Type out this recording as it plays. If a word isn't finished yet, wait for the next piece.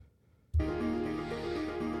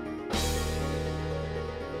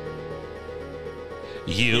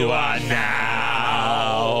You are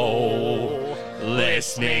now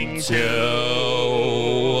listening to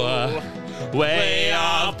Way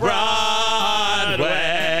Off Broadway.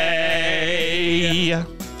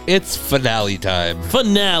 It's finale time.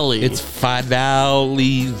 Finale. It's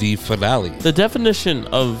finale, the finale. The definition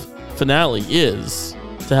of finale is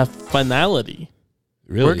to have finality.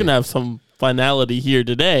 Really? We're going to have some finality here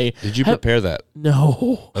today. Did you prepare that?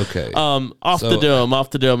 No. Okay. Off the dome,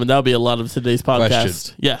 and that'll be a lot of today's podcast.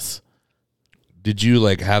 Question. Yes. Did you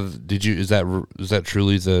is that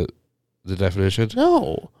truly the definition?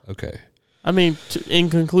 No. Okay. I mean, in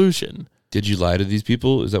conclusion. Did you lie to these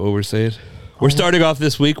people? Is that what we're saying? We're starting off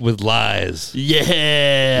this week with lies. Yeah.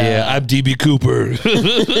 Yeah, I'm DB Cooper.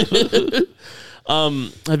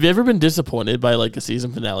 Have you ever been disappointed by like a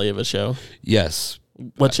season finale of a show? Yes.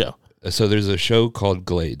 What show? So there's a show called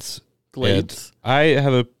Glades. Glades. And I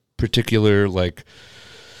have a particular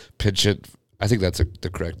penchant. I think that's the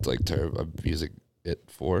correct term I'm using it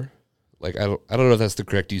for. I don't know if that's the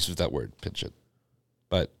correct use of that word, penchant,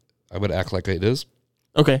 but I'm gonna act like it is.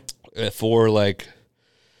 Okay. For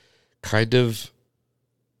kind of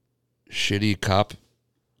shitty cop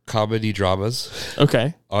comedy dramas.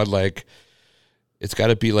 Okay. On it's got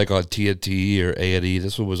to be on TNT or A&E.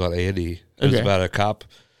 This one was on A&E. It was about a cop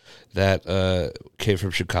that came from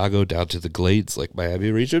Chicago down to the Glades, Miami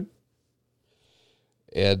region.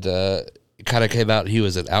 And it kind of came out he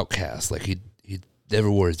was an outcast. He never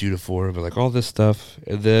wore his uniform and all this stuff.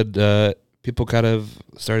 And then people he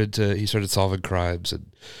started solving crimes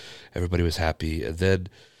and everybody was happy. And then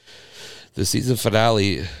the season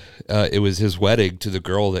finale, it was his wedding to the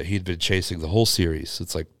girl that he'd been chasing the whole series.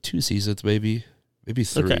 It's 2 seasons, maybe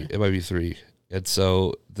 3. Okay. It might be 3. And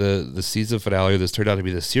so the season finale, or this turned out to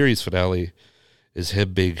be the series finale, is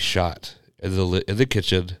him being shot in the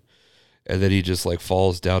kitchen, and then he just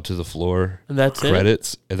falls down to the floor. And that's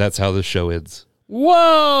credits, and that's how the show ends.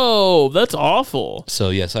 Whoa, that's awful. So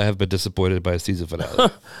yes, I have been disappointed by a season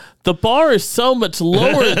finale. The bar is so much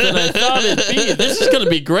lower than I thought it'd be. This is going to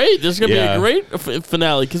be great. This is going to be a great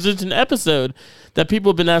finale because it's an episode that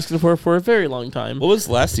people have been asking for a very long time. What was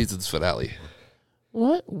last season's finale?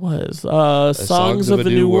 What was Songs of the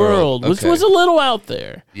New World, which was a little out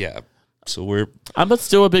there. Yeah. So I'm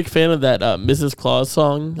still a big fan of that Mrs. Claus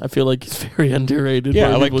song. I feel like it's very underrated.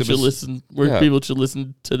 Yeah, people should listen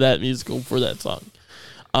to that musical for that song.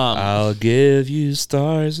 I'll give you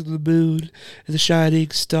stars in the moon and the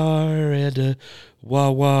shining star and a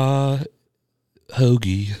wah-wah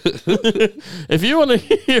hoagie. If you want to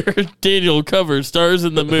hear Daniel cover Stars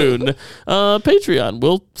in the Moon, Patreon,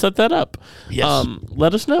 we'll set that up. Yes.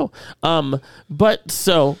 Let us know. But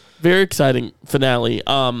so, very exciting finale.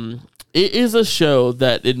 It is a show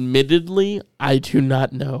that admittedly I do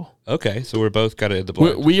not know. Okay, so we're both kind of in the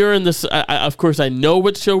blind. We are in this. Of course, I know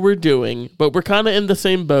what show we're doing, but we're kind of in the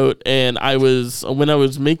same boat. And when I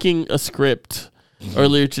was making a script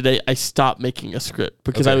earlier today, I stopped making a script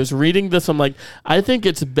because I was reading this. I'm like, I think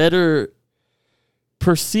it's better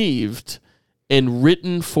perceived in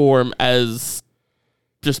written form as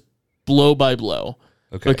just blow by blow.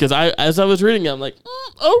 Okay. Because as I was reading it, I'm like,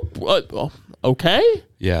 okay,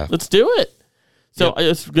 yeah, let's do it. So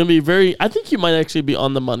it's going to be I think you might actually be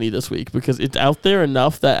on the money this week because it's out there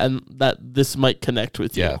enough that this might connect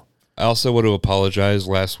with you. Yeah. I also want to apologize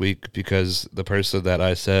last week because the person that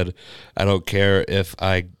I said, I don't care if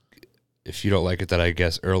you don't like it that I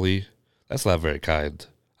guess early, that's not very kind.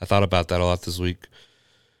 I thought about that a lot this week.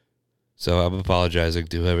 So I'm apologizing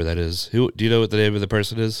to whoever that is. Do you know what the name of the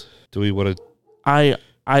person is? Do we want to?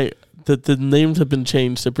 The names have been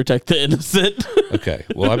changed to protect the innocent. Okay.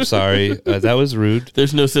 Well, I'm sorry. That was rude.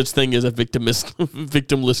 There's no such thing as a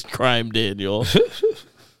victimless crime, Daniel.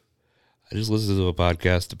 I just listened to a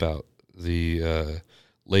podcast about the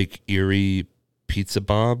Lake Erie pizza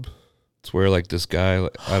bomb. It's where this guy,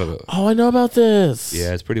 I don't know. Oh, I know about this.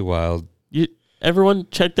 Yeah, it's pretty wild. Everyone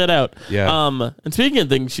check that out. Yeah. And speaking of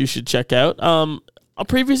things you should check out, a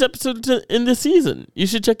previous episode in this season, you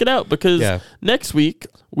should check it out because next week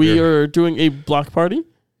we are doing a block party.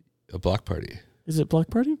 A block party? Is it block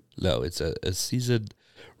party? No, it's a season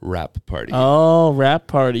rap party. Oh, rap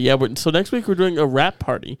party. Yeah. So next week we're doing a rap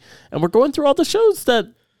party, and we're going through all the shows that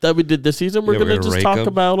we did this season. We're going to just talk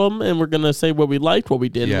about them, and we're going to say what we liked, what we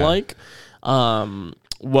didn't like,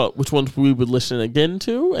 which ones we would listen again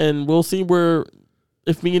to, and we'll see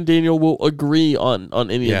if me and Daniel will agree on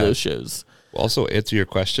any of those shows. We'll also answer your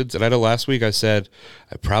questions. And I know last week I said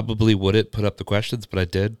I probably wouldn't put up the questions, but I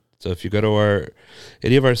did. So if you go to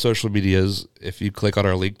any of our social medias, if you click on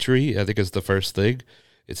our link tree, I think it's the first thing.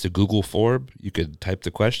 It's a Google form. You can type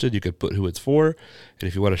the question. You can put who it's for. And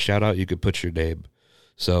if you want a shout out, you can put your name.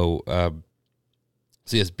 So,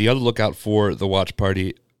 so yes, be on the lookout for the watch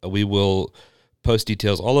party. We will post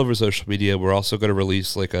details all over social media. We're also going to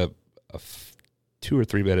release like a 2 or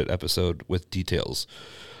 3 minute episode with details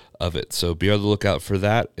of it. So be on the lookout for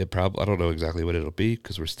that. I don't know exactly what it'll be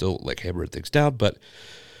because we're still like hammering things down, but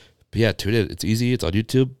yeah, tune in. It's easy. It's on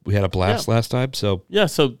YouTube. We had a blast last time. So yeah,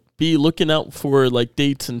 so be looking out for like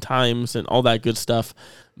dates and times and all that good stuff.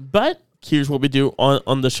 But here's what we do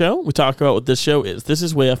on the show. We talk about what this show is. This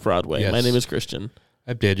is Way Off Broadway. Yes. My name is Christian.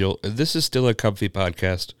 I'm Daniel, and this is still a comfy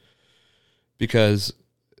podcast because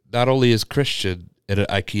not only is Christian in an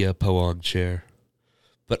IKEA Poang chair,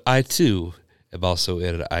 but I too am also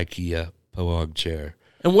in an IKEA Poang chair.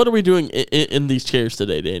 And what are we doing in these chairs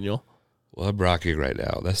today, Daniel? Well, I'm rocking right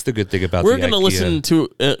now. That's the good thing about We're the going to listen to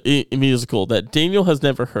a musical that Daniel has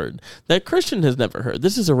never heard, that Christian has never heard.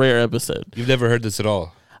 This is a rare episode. You've never heard this at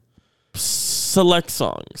all? Select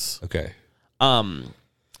songs. Okay.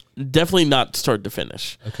 Definitely not start to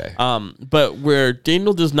finish. Okay. But where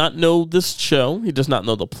Daniel does not know this show, he does not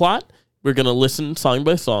know the plot, we're going to listen song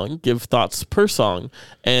by song, give thoughts per song,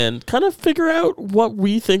 and kind of figure out what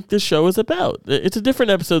we think this show is about. It's a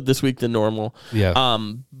different episode this week than normal. Yeah.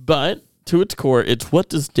 But to its core, it's what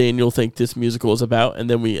does Daniel think this musical is about,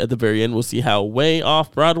 and then we, at the very end, we'll see how way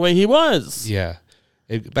off Broadway he was. Yeah.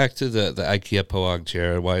 Back to the IKEA Poang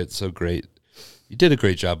chair and why it's so great. You did a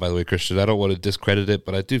great job, by the way, Christian. I don't want to discredit it,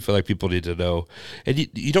 but I do feel like people need to know. And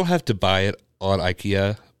you don't have to buy it on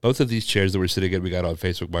IKEA. Both of these chairs that we're sitting in, we got on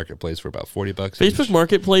Facebook Marketplace for about $40. Facebook each.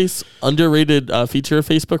 Marketplace, underrated feature of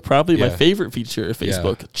Facebook, probably my Yeah. favorite feature of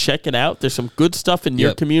Facebook. Yeah. Check it out. There's some good stuff in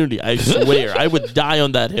your community. I swear, I would die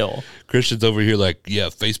on that hill. Christian's over here like, yeah,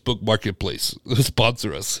 Facebook Marketplace.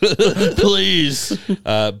 Sponsor us. Please.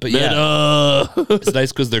 But yeah, it's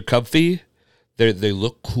nice because they're comfy. They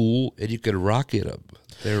look cool, and you can rock in them.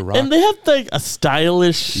 And they have like a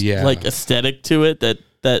stylish like aesthetic to it that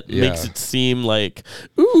makes it seem like,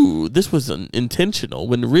 ooh, this was intentional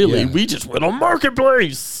when really we just went on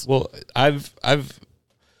Marketplace. Well, I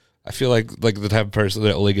feel like the type of person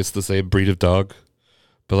that only gets the same breed of dog,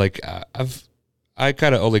 but like I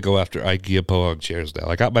kind of only go after IKEA Poang chairs now.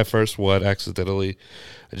 I got my first one accidentally.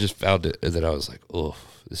 I just found it, and then I was like, oh,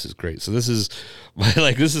 this is great. So this is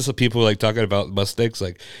this is some people like talking about Mustangs.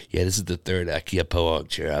 Like, yeah, this is the third IKEA Poang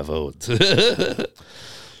chair I've owned.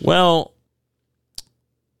 Well,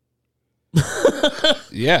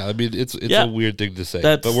 yeah, I mean it's a weird thing to say,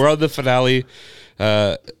 but we're on the finale.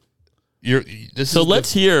 Let's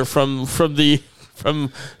hear from the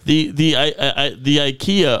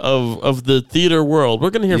IKEA of the theater world.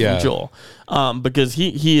 We're going to hear from Joel, because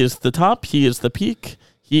he is the top, he is the peak,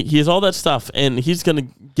 he is all that stuff, and he's going to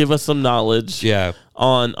give us some knowledge.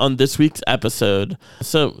 On this week's episode.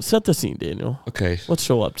 So set the scene, Daniel. Okay, what's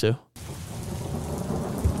Joel up to?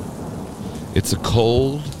 It's a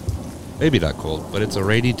cold, maybe not cold, but it's a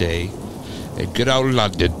rainy day in good old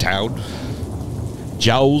London town.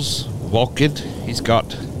 Joel's walking. He's got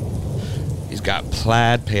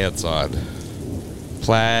plaid pants on.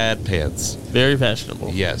 Plaid pants. Very fashionable.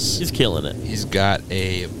 Yes. He's killing it. He's got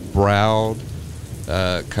a brown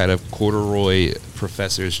kind of corduroy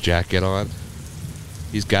professor's jacket on.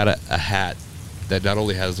 He's got a hat that not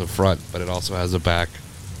only has a front, but it also has a back.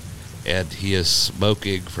 And he is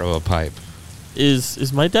smoking from a pipe.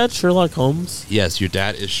 Is my dad Sherlock Holmes? Yes, your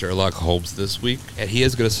dad is Sherlock Holmes this week. And he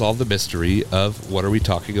is going to solve the mystery of what are we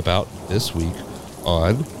talking about this week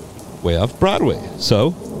on Way Off Broadway.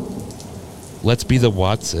 So, let's be the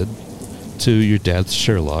Watson to your dad's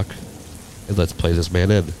Sherlock, and let's play this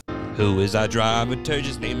man in. Who is our dramaturg?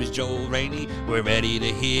 His name is Joel Rainey. We're ready to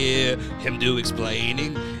hear him do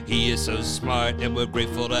explaining. He is so smart and we're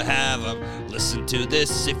grateful to have him. Listen to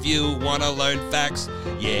this if you want to learn facts.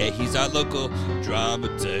 Yeah, he's our local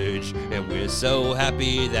dramaturg, and we're so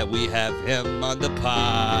happy that we have him on the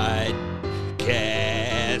podcast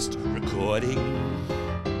recording.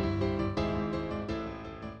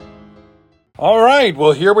 All right,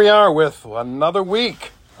 well, here we are with another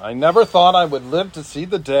week. I never thought I would live to see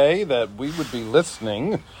the day that we would be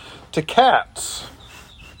listening to Cats.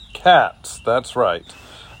 Cats, that's right.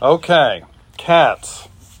 Okay, Cats.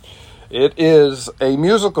 It is a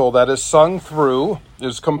musical that is sung through,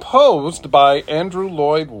 is composed by Andrew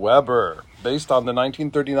Lloyd Webber, based on the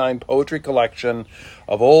 1939 poetry collection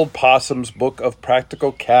of Old Possum's Book of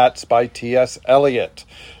Practical Cats by T.S. Eliot.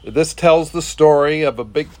 This tells the story of a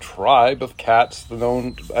big tribe of cats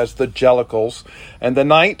known as the Jellicles, and the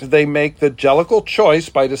night they make the Jellicle choice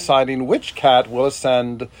by deciding which cat will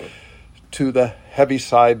ascend to the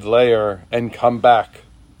Heaviside layer and come back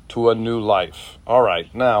to a new life. All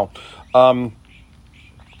right, now,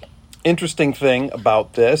 interesting thing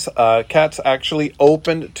about this, Cats actually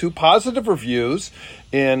opened to positive reviews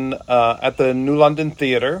at the New London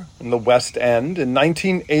Theatre in the West End in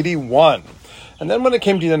 1981. And then when it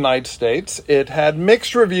came to the United States, it had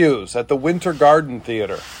mixed reviews at the Winter Garden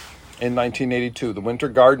Theatre in 1982, the Winter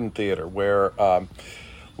Garden Theatre, where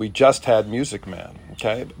we just had Music Man.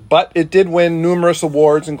 Okay, but it did win numerous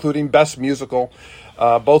awards, including Best Musical,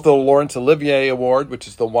 both the Laurence Olivier Award, which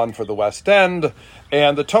is the one for the West End,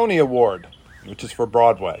 and the Tony Award, which is for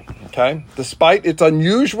Broadway. Okay, despite its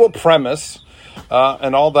unusual premise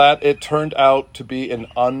and all that, it turned out to be an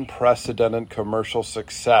unprecedented commercial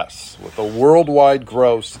success with a worldwide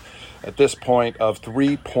gross at this point of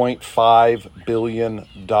 $3.5 billion,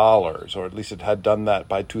 or at least it had done that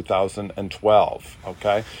by 2012,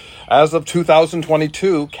 okay? As of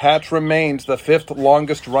 2022, Cats remains the 5th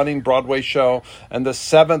longest running Broadway show and the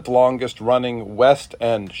 7th longest running West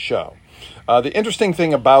End show. The interesting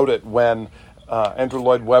thing about it, when Andrew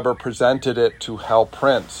Lloyd Webber presented it to Hal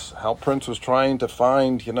Prince was trying to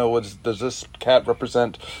find, does this cat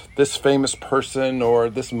represent this famous person or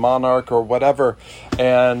this monarch or whatever?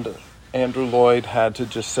 And Andrew Lloyd had to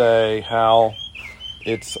just say, Hal,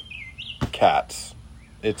 it's cats.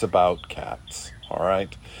 It's about cats, all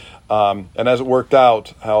right? And as it worked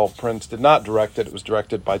out, Hal Prince did not direct it. It was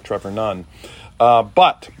directed by Trevor Nunn.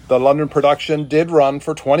 But the London production did run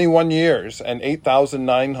for 21 years and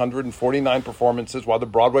 8,949 performances, while the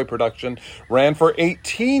Broadway production ran for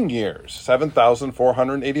 18 years,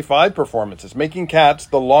 7,485 performances, making Cats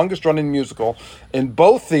the longest-running musical in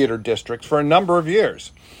both theater districts for a number of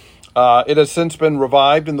years. It has since been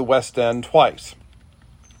revived in the West End twice,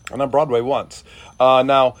 and on Broadway once.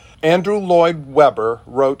 Now, Andrew Lloyd Webber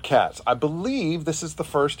wrote Cats. I believe this is the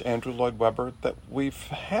first Andrew Lloyd Webber that we've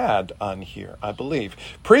had on here, I believe.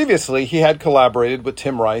 Previously, he had collaborated with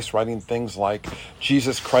Tim Rice, writing things like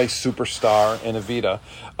Jesus Christ Superstar and Evita.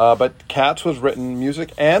 But Cats was written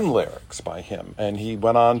music and lyrics by him, and he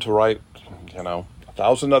went on to write,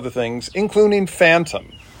 1,000 other things, including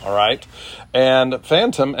Phantom. All right. And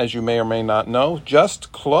Phantom, as you may or may not know,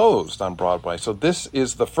 just closed on Broadway. So this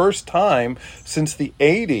is the first time since the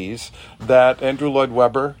 80s that Andrew Lloyd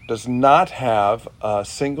Webber does not have a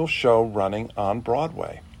single show running on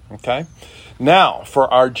Broadway. Okay. Now,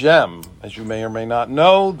 for our gem, as you may or may not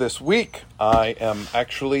know, this week I am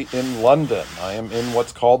actually in London. I am in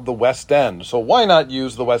what's called the West End. So why not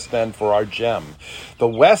use the West End for our gem? The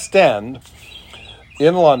West End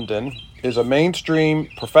in London is a mainstream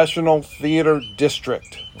professional theater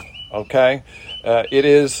district, okay? It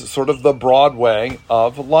is sort of the Broadway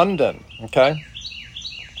of London, okay?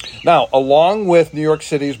 Now, along with New York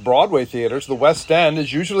City's Broadway theaters, the West End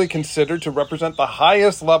is usually considered to represent the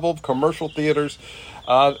highest level of commercial theaters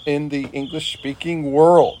in the English-speaking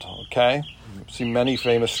world, okay? You see many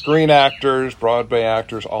famous screen actors, Broadway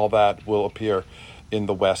actors, all that will appear in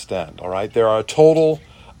the West End, all right? There are a total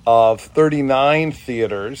of 39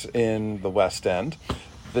 theaters in the West End.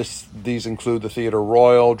 These include the Theatre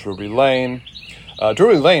Royal, Drury Lane.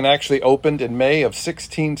 Drury Lane actually opened in May of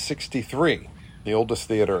 1663, the oldest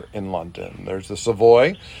theatre in London. There's the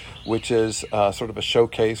Savoy, which is sort of a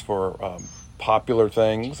showcase for popular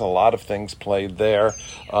things. A lot of things played there.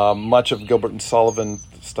 Much of Gilbert and Sullivan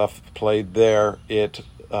stuff played there. It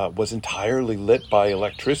was entirely lit by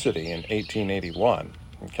electricity in 1881.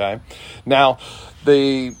 Okay. Now,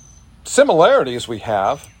 the similarities we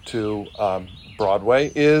have to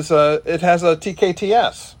Broadway is it has a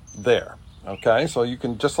TKTS there. Okay, so you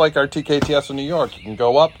can, just like our TKTS in New York, you can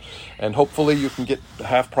go up and hopefully you can get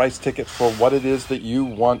half-price tickets for what it is that you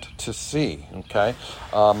want to see. Okay,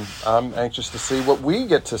 I'm anxious to see what we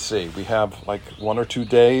get to see. We have like 1 or 2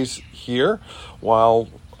 days here while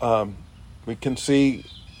we can see.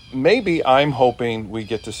 Maybe I'm hoping we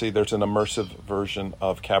get to see there's an immersive version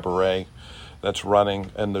of Cabaret that's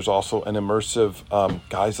running, and there's also an immersive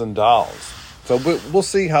Guys and Dolls. So we'll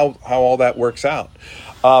see how all that works out.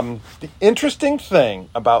 The interesting thing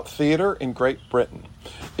about theater in Great Britain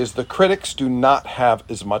is the critics do not have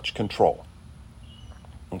as much control.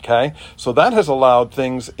 Okay, so that has allowed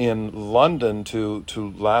things in London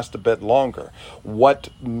to last a bit longer. What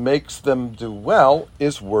makes them do well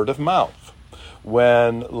is word of mouth.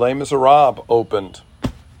 When Les Miserables opened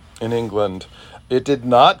in England, it did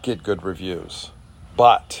not get good reviews,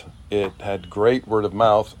 but it had great word of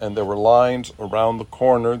mouth, and there were lines around the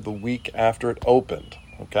corner the week after it opened.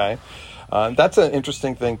 Okay, that's an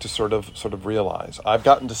interesting thing to sort of realize. I've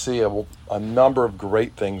gotten to see a number of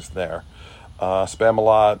great things there.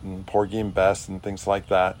 Spamalot and Porgy and Bess and things like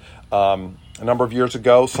that. A number of years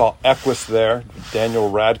ago, saw Equus there.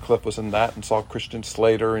 Daniel Radcliffe was in that, and saw Christian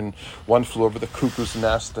Slater in One Flew Over the Cuckoo's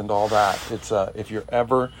Nest and all that. It's if you're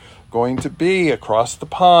ever going to be across the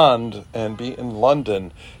pond and be in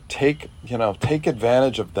London, take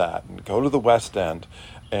advantage of that and go to the West End.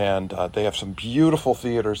 And they have some beautiful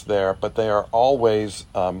theaters there, but they are always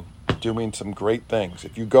doing some great things.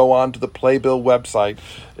 If you go on to the Playbill website,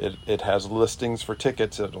 it has listings for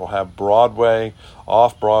tickets. It'll have Broadway,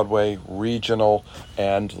 off-Broadway, regional,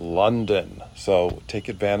 and London. So take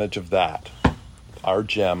advantage of that. Our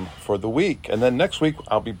gem for the week. And then next week,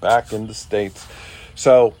 I'll be back in the States.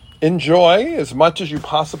 So enjoy as much as you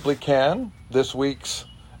possibly can this week's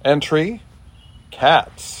entry,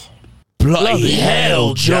 Cats. Bloody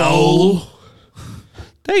hell, Joel.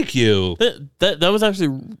 Thank you. That was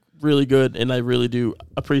actually really good, and I really do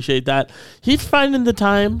appreciate that. He's finding the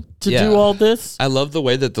time to do all this. I love the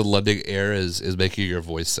way that the London air is making your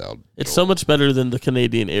voice sound. It's so much better than the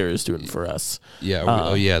Canadian air is doing for us.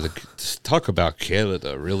 Yeah. Talk about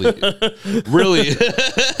Canada, really. Really.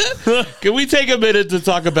 Can we take a minute to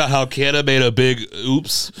talk about how Canada made a big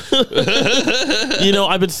oops?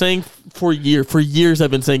 I've been saying for years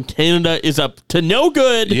I've been saying Canada is up to no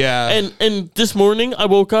good. Yeah. And this morning I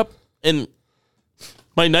woke up and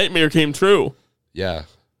my nightmare came true. Yeah.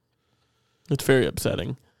 It's very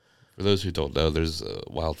upsetting. For those who don't know, there's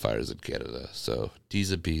wildfires in Canada. So,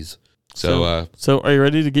 D's and B's. So are you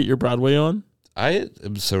ready to get your Broadway on? I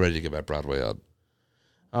am so ready to get my Broadway on.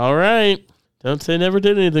 All right. Don't say never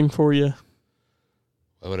did anything for you.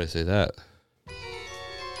 Why would I say that?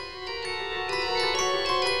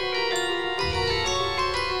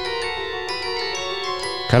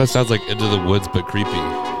 Kind of sounds like Into the Woods, but creepy.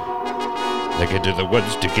 Like into the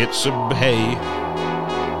woods to get some hay.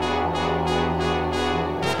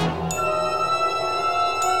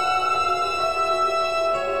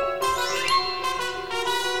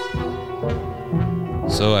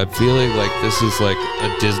 So I'm feeling like this is like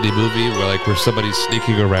a Disney movie where somebody's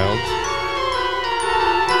sneaking around.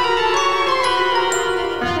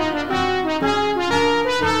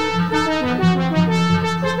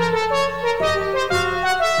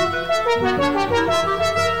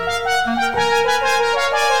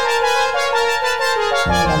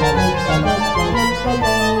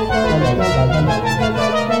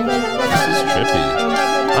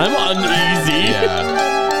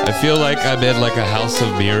 I feel like I'm in like a house of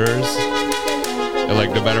mirrors, and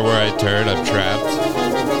like no matter where I turn, I'm trapped.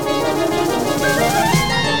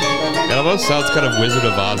 It almost sounds kind of Wizard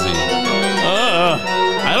of Ozzy.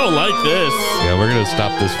 I don't like this. Yeah, we're gonna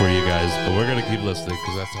stop this for you guys, but we're gonna keep listening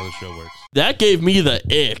because that's how the show works. That gave me the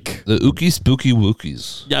ick. The ookie spooky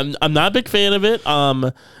wookies. Yeah, I'm not a big fan of it.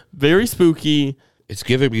 Very spooky. It's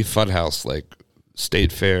giving me Funhouse, like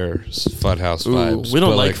State Fair Funhouse vibes. We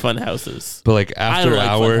don't like fun houses. But like after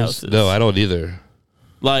hours, no, I don't either.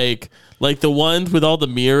 Like the ones with all the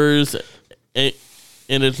mirrors, and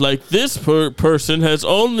it's like this person has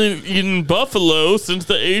only eaten buffalo since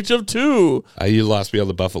the age of 2. You lost me on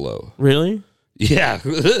the buffalo. Really? Yeah.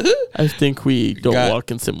 I think we don't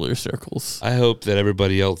walk in similar circles. I hope that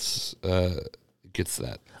everybody else gets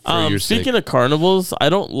that. Speaking of carnivals, I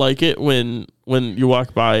don't like it when you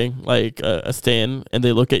walk by like a stand and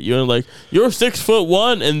they look at you and like, you're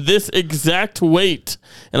 6'1" and this exact weight,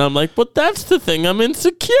 and I'm like, but that's the thing I'm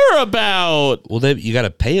insecure about. Well, you got to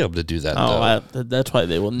pay them to do that. That's why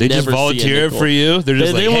they will. They never just volunteer see a for you. They're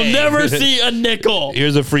just they will never see a nickel.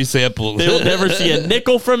 Here's a free sample. They will never see a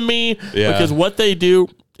nickel from me because what they do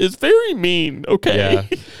is very mean. Okay. Yeah.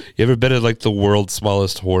 You ever been at like the world's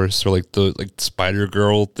smallest horse or like the Spider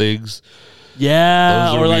Girl things?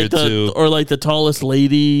 Yeah, or like the tallest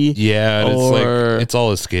lady. Yeah, and it's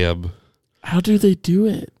all a scam. How do they do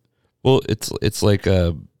it? Well, it's like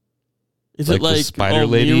is it like spider all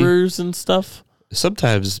lady mirrors and stuff?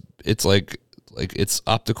 Sometimes it's like it's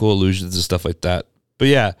optical illusions and stuff like that. But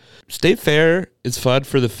yeah, State Fair is fun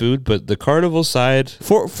for the food, but the carnival side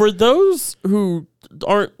for those who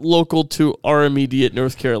aren't local to our immediate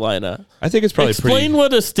North Carolina, I think it's probably explain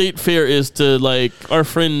what a state fair is to like our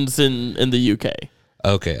friends in the UK.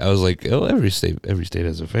 Okay, I was like, oh, every state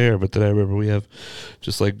has a fair, but then I remember we have,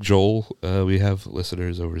 just like Joel, we have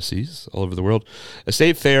listeners overseas, all over the world. A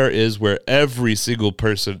state fair is where every single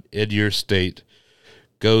person in your state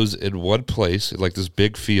goes in one place, in like this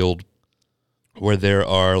big field, where there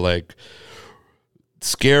are like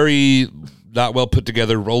scary, not well put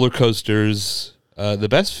together roller coasters. The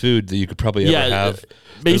best food that you could probably ever have.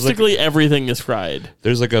 Basically, everything is fried.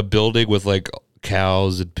 There's like a building with like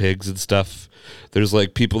cows and pigs and stuff. There's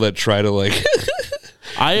like people that try to like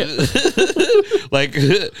Like,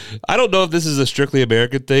 I don't know if this is a strictly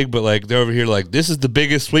American thing, but like they're over here like, this is the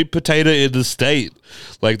biggest sweet potato in the state.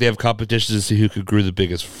 Like they have competitions to see who could grow the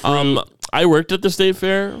biggest fruit. I worked at the state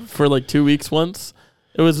fair for like 2 weeks once.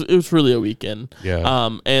 It was really a weekend.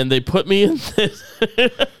 Yeah. And they put me in this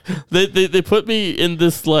they put me in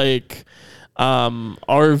this like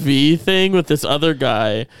RV thing with this other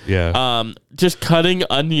guy. Yeah. Just cutting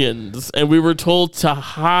onions, and we were told to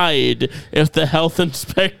hide if the health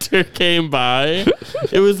inspector came by.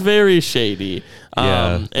 It was very shady.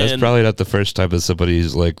 Yeah. That's probably not the first time that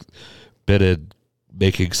somebody's like been in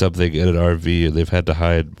making something in an RV and they've had to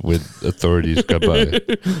hide when authorities come by.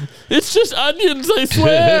 It's just onions, I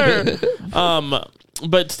swear.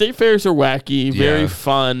 But state fairs are wacky, very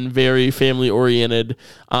fun, very family oriented,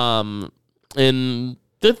 and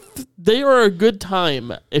they are a good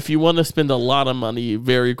time if you want to spend a lot of money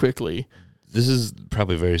very quickly. This is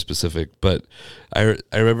probably very specific, but I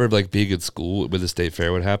remember like being in school when the state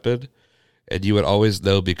fair would happen. And you would always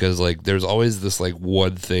know because like there's always this like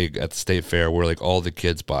one thing at the state fair where like all the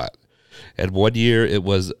kids bought. And one year it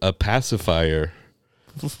was a pacifier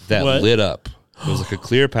that lit up. It was like a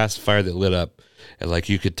clear pacifier that lit up. And like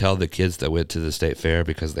you could tell the kids that went to the state fair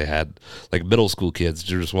because they had like middle school kids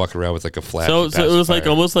just walking around with like a flash. So it was like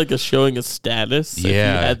almost like a showing a status. Yeah. If you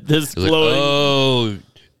had this glowing. Like, oh,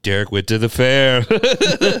 Derek went to the fair.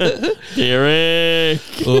 Derek.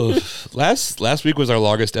 Last week was our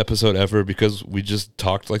longest episode ever because we just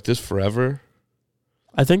talked like this forever.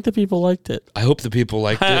 I think the people liked it. I hope the people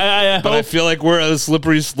liked it. I but I feel like we're on a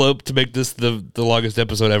slippery slope to make this the longest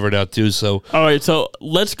episode ever now too. So all right, so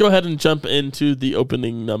let's go ahead and jump into the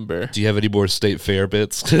opening number. Do you have any more state fair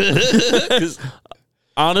bits?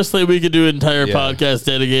 Honestly, we could do an entire podcast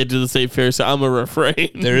dedicated to the state fair, so I'm going to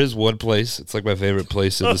refrain. There is one place. It's like my favorite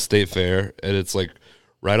place in the state fair, and it's like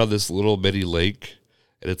right on this little mini lake,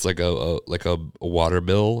 and it's like a water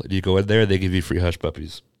mill, and you go in there, and they give you free hush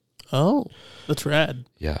puppies. Oh, that's rad.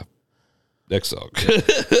 Yeah. Next song.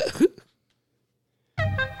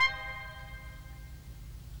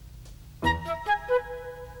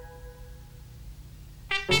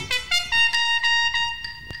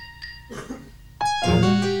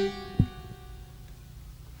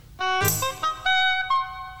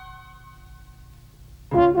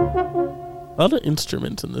 A lot of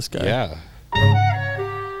instruments in this guy. Yeah.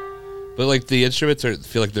 But like the instruments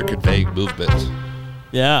feel like they're conveying movement.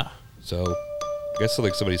 Yeah. So I guess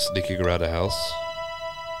like somebody's sneaking around a house.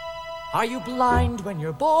 Are you blind when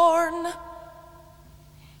you're born?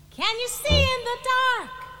 Can you see in the dark?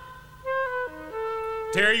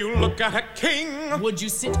 Dare you look at a king? Would you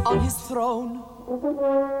sit on his throne?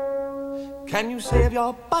 Can you say of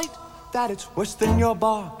your bite that it's worse than your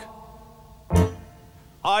bark?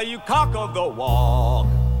 Are you cock of the walk?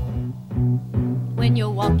 When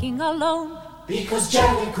you're walking alone? Because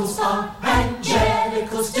jellicles are and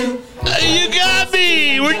jellicles do. You got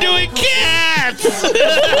me! We're doing cats!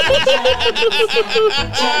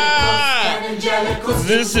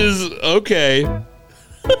 This is okay. Land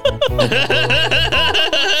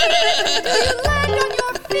on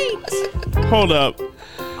your feet. Hold up.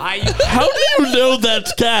 How do you know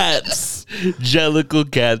that's cats?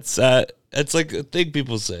 Jellicle cats. That's like a thing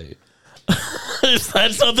people say. Is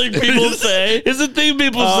that something people say? It's a thing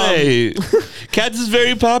people say. Cats is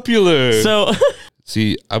very popular. So,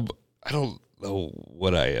 see, I don't know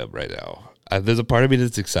what I am right now. There's a part of me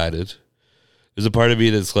that's excited. There's a part of me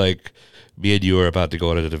that's like, me and you are about to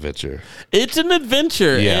go on an adventure. it's an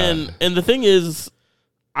adventure. Yeah. And the thing is,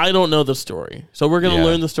 I don't know the story. So we're going to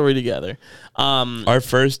learn the story together. Our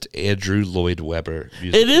first Andrew Lloyd Webber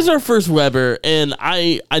musical. It is our first Weber, and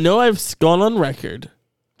I know I've gone on record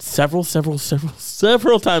several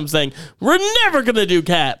times saying we're never gonna do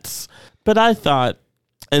cats. But I thought,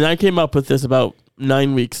 and I came up with this about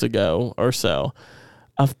 9 weeks ago or so,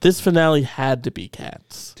 this finale had to be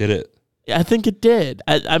cats. Did it? I think it did.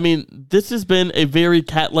 I mean, this has been a very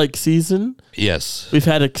cat-like season. Yes. We've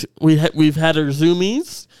had our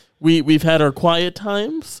zoomies. We've had our quiet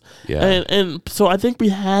times. Yeah. And so I think we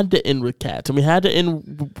had to end with cats, and we had to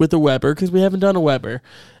end with a Weber because we haven't done a Weber.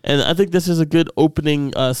 And I think this is a good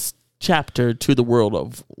opening chapter to the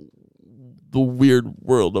weird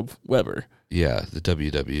world of Weber. Yeah, the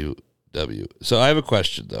WWW. So I have a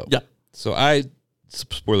question though. Yeah. So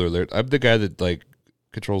spoiler alert, I'm the guy that like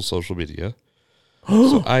controls social media.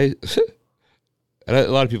 So and a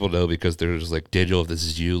lot of people know because they're just like, Daniel, if this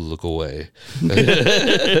is you, look away. I'm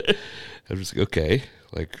just like, okay.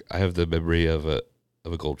 Like I have the memory of a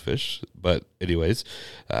goldfish. But anyways,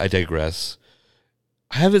 I digress.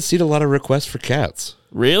 I haven't seen a lot of requests for cats.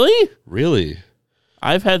 Really? Really?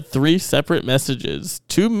 I've had 3 separate messages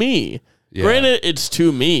to me. Yeah. Granted, it's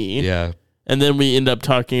to me. Yeah. And then we end up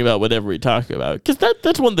talking about whatever we talk about. Because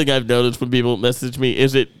that's one thing I've noticed when people message me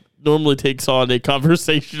is it normally takes on a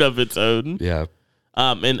conversation of its own. Yeah.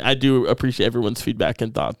 And I do appreciate everyone's feedback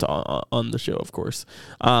and thoughts on the show, of course.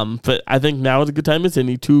 But I think now is a good time as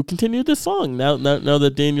any to continue this song. Now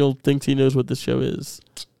that Daniel thinks he knows what this show is.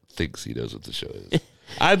 Thinks he knows what the show is.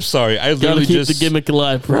 I'm sorry. I Gotta literally keep just the gimmick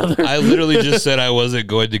alive, brother. I literally just said I wasn't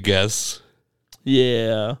going to guess.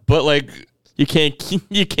 Yeah. But like You can't teach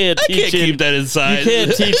I can't keep that inside. You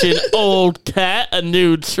can't teach an old cat a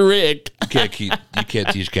new trick. You can't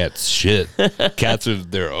teach cats shit. Cats are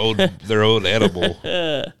their own animal.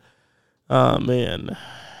 Oh man.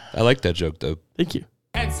 I like that joke though. Thank you.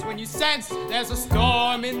 That's when you sense there's a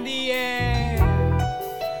storm in the air.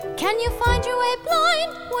 Can you find your way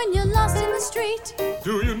blind when you're lost in the street?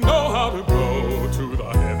 Do you know how to go to the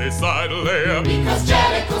heavy side layer? Because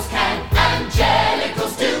jellicles can and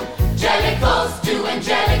jellicles do. Jellicles do and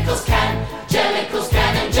jellicles can. Jellicles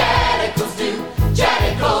can and jellicles do.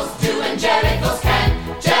 Jellicles do and jellicles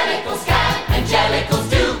can. Jellicles can and jellicles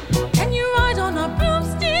do. Can you ride on a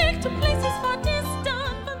broomstick to places far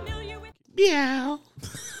distant, familiar with? Meow.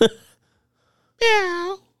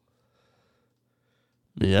 Meow.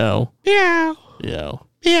 Meow. Meow. Meow.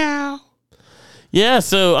 Meow. Yeah,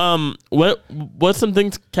 so what's some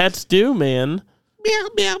things cats do, man? Meow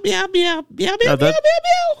meow meow meow meow meow that- meow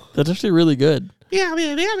meow That's actually really good. meow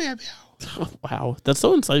meow meow meow meow. Wow, that's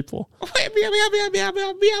so insightful. Meow meow meow meow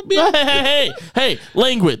meow meow meow. Hey,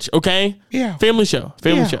 language, okay? Yeah. Family show.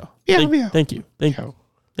 Yeah. show. Yeah, Thank, yeah. thank you. Thank you.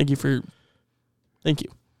 Thank you for. Thank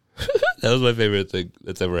you. That was my favorite thing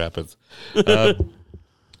that's ever happened.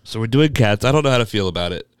 So we're doing cats. I don't know how to feel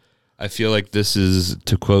about it. I feel like this is,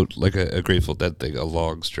 to quote like a Grateful Dead thing, a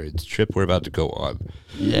long, strange trip we're about to go on.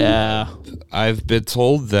 Yeah. I've been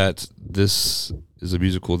told that this is a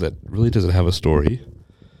musical that really doesn't have a story.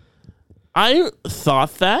 I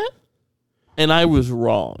thought that, and I was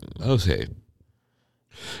wrong. Okay.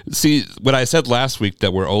 See, when I said last week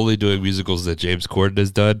that we're only doing musicals that James Corden has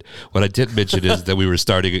done, what I didn't mention is that we were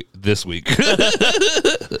starting this week.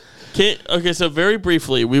 Okay, so very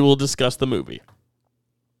briefly, we will discuss the movie.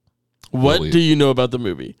 What do you know about the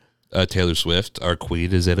movie? Taylor Swift, our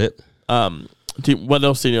queen, is in it. What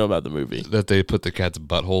else do you know about the movie? That they put the cat's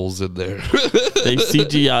buttholes in there. They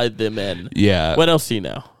CGI'd them in. Yeah. What else do you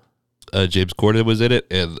know? James Corden was in it,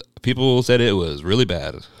 and people said it was really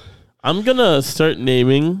bad. I'm gonna start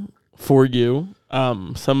naming for you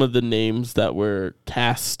some of the names that were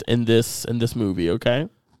cast in this movie. Okay.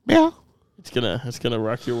 Yeah. It's gonna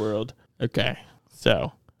rock your world. Okay.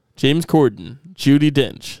 So James Corden, Judi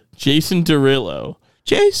Dench, Jason Derulo,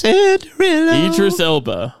 Idris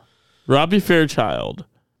Elba, Robbie Fairchild,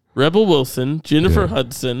 Rebel Wilson, Jennifer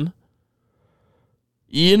Hudson,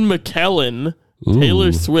 Ian McKellen,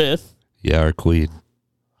 Taylor Swift. Yeah, our queen.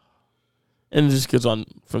 And it just goes on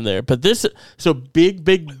from there. But this, so big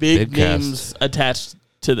names cast attached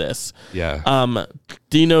to this. Yeah.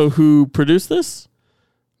 Do you know who produced this?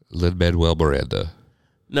 Lin-Manuel Miranda.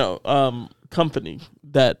 No, company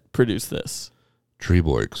that produced this.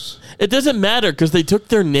 DreamWorks. It doesn't matter because they took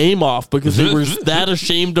their name off because they were that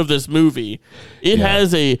ashamed of this movie. It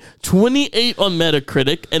has a 28 on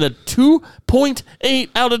Metacritic and a 2.8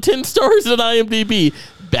 out of 10 stars on IMDb.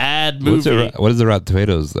 Bad movie. What is the Rotten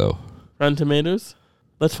Tomatoes, though? Rotten Tomatoes?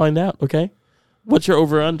 Let's find out, okay? What's your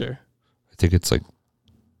over-under? I think it's like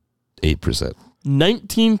 8%.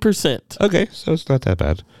 19%. Okay, so it's not that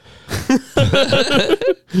bad.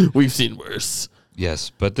 We've seen worse.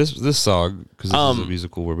 Yes, but this song, because this is a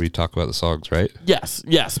musical where we talk about the songs, right? Yes.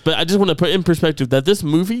 But I just want to put in perspective that this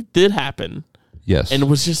movie did happen. Yes. And it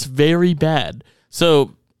was just very bad.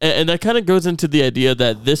 So, and that kind of goes into the idea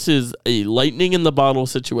that this is a lightning in the bottle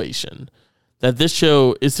situation. That this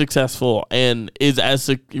show is successful and is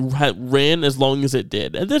ran as long as it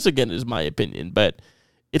did. And this, again, is my opinion, but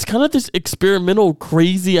it's kind of this experimental,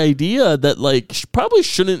 crazy idea that probably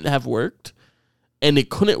shouldn't have worked, and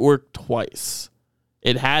it couldn't work twice.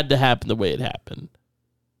 It had to happen the way it happened.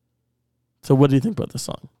 So what do you think about this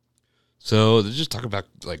song? So they're just talking about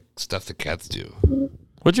stuff that cats do.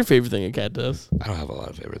 What's your favorite thing a cat does? I don't have a lot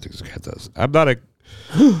of favorite things a cat does. I'm not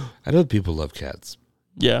I know people love cats.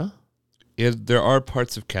 Yeah. And there are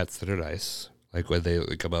parts of cats that are nice. Like when they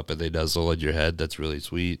come up and they nuzzle on your head, that's really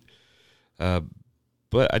sweet.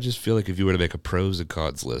 But I just feel like if you were to make a pros and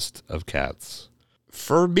cons list of cats,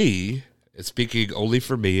 for me, and speaking only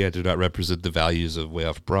for me, I do not represent the values of Way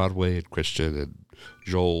Off Broadway and Christian and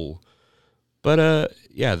Joel. But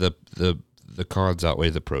yeah, the cons outweigh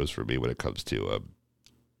the pros for me when it comes to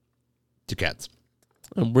cats.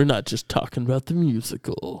 And we're not just talking about the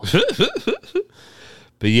musical.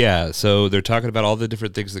 But yeah, so they're talking about all the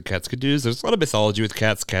different things that cats could do. There's a lot of mythology with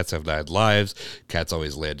cats. Cats have 9 lives. Cats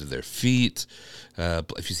always land on their feet.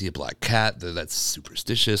 If you see a black cat, then that's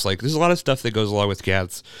superstitious. Like, there's a lot of stuff that goes along with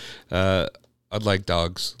cats. Unlike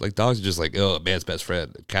dogs. Like, dogs are just like, oh, man's best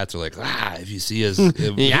friend. Cats are like, if you see us.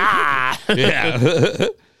 Yeah. Yeah.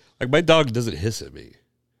 Like, my dog doesn't hiss at me.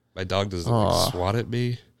 My dog doesn't like, swat at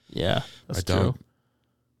me. Yeah, that's my dog, true.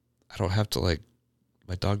 I don't have to, like,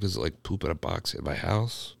 my dog doesn't, like, poop in a box in my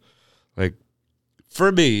house. Like,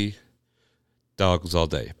 for me, dogs all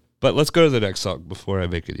day. But let's go to the next song before I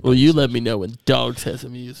make any. Well, you let me know when Dogs has a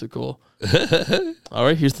musical. All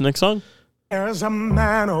right, here's the next song. There's a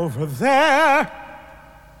man over there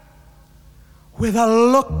with a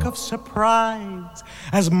look of surprise,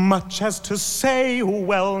 as much as to say,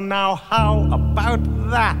 well, now, how about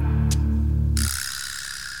that?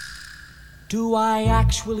 Do I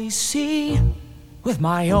actually see with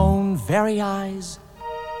my own very eyes?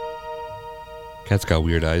 Cat's got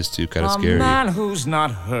weird eyes, too. Kind of scary. A man who's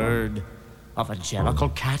not heard of a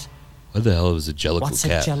jellicle cat? What the hell is a jellicle What's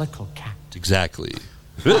cat? a jellicle cat? Exactly.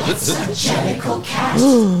 It's a jellicle cat.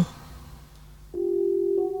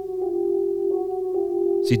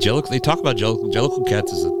 See, they talk about jellicle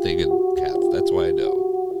cats as a thing in cats. That's why I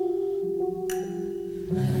know.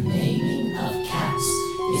 The naming of cats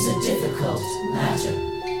is a difficult matter.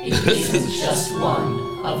 It isn't just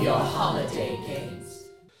one of your holiday games.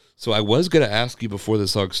 So I was going to ask you before the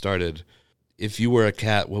song started, if you were a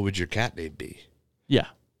cat, what would your cat name be? Yeah.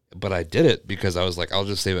 But I did it because I was like, I'll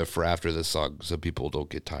just save it for after this song so people don't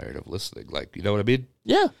get tired of listening. Like, you know what I mean?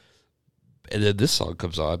 Yeah. And then this song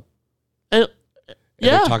comes on. And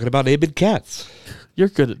And we're talking about naming cats. You're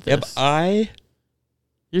good at this.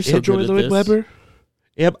 You're so Andrew good at Lloyd this. Webber?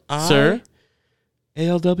 Am I Sir?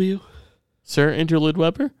 ALW? Sir Andrew Lloyd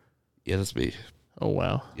Webber? Yeah, that's me. Oh,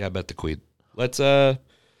 wow. Yeah, I met the queen. Let's listen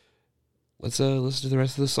to the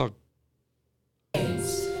rest of the song.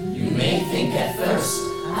 You may think at first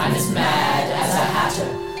I'm as mad as a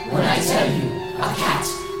hatter when I tell you a cat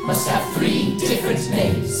must have 3 different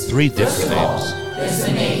names. 3 different First of all, names. there's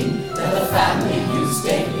the name that the family use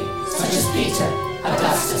daily, such as Peter,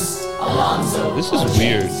 Augustus, Alonzo, This is or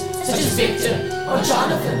weird. James, such as Victor or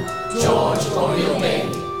Jonathan, George or Real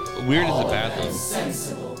Bailey. Weird is All a bad are thing.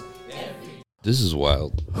 sensible. This is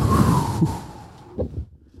wild.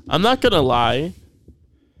 I'm not going to lie.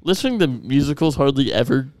 Listening to musicals hardly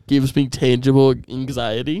ever gives me tangible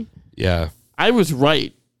anxiety. Yeah. I was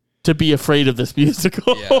right to be afraid of this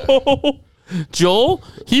musical. Joel,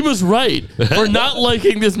 he was right for not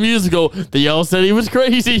liking this musical. They all said he was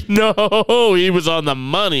crazy. No, he was on the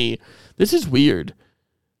money. This is weird.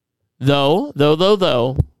 Though,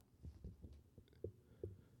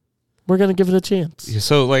 we're going to give it a chance. Yeah,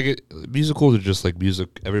 so, like, musicals are just like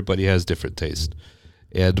music. Everybody has different taste.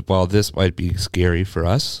 And while this might be scary for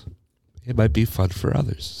us, it might be fun for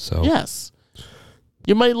others. So Yes.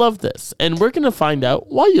 You might love this. And we're going to find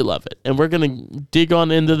out why you love it. And we're going to dig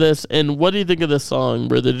on into this. And what do you think of this song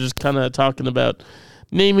where they're just kind of talking about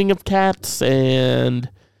naming of cats and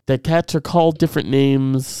that cats are called different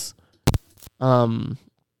names? 3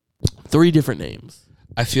 different names.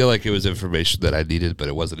 I feel like it was information that I needed, but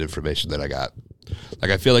it wasn't information that I got.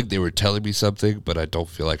 Like, I feel like they were telling me something, but I don't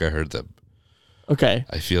feel like I heard them. Okay.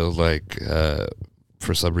 I feel like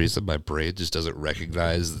for some reason my brain just doesn't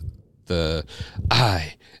recognize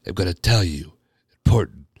I am going to tell you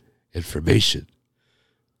important information.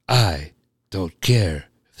 I don't care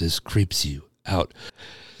if this creeps you out.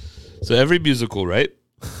 So every musical, right?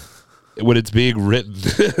 When it's being written,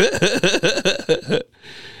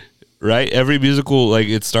 right? Every musical, like,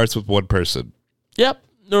 it starts with one person. Yep,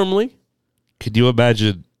 normally. Can you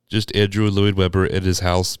imagine just Andrew Lloyd Webber in his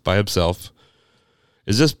house by himself?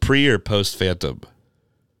 Is this pre or post Phantom?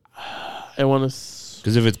 I want to...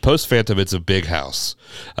 Because if it's post Phantom, it's a big house.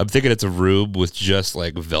 I'm thinking it's a room with just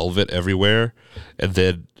like velvet everywhere and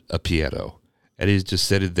then a piano. And he's just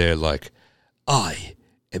sitting there like, I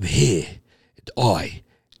am here and I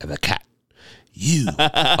am a cat. You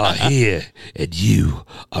are here and you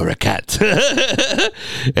are a cat.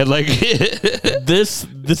 And like This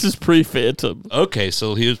is pre-Phantom. Okay,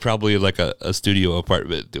 so he was probably in like a studio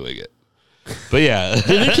apartment doing it. But yeah. I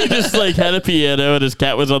think he just like had a piano and his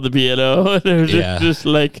cat was on the piano. And it was just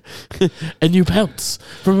like, and you bounce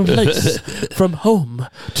from a place, from home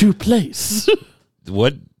to place.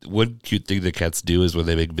 One cute thing that cats do is when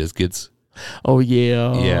they make biscuits. Oh,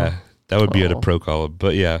 yeah. Yeah, that would be in a pro column.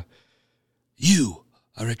 But yeah. You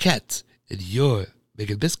are a cat and you're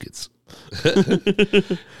making biscuits.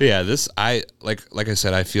 Yeah, this, like I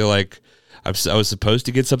said, I feel like I was supposed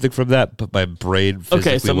to get something from that, but my brain physically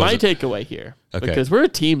Okay, so my wasn't. takeaway here, Okay. because we're a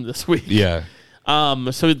team this week. Yeah.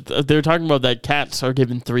 So they're talking about that cats are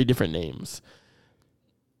given 3 different names.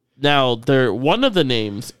 Now, one of the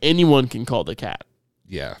names anyone can call the cat,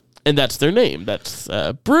 Yeah. and that's their name. That's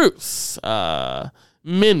Bruce,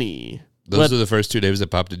 Minnie. Those are the first 2 names that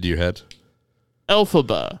popped into your head?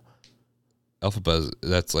 Elphaba. Elphaba,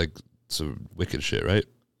 that's like some wicked shit, right?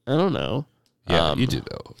 I don't know. Yeah, you do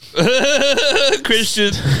know.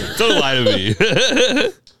 Christian, don't lie to me.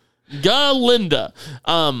 Galinda.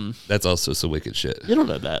 That's also some wicked shit. You don't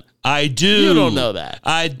know that. I do. You don't know that.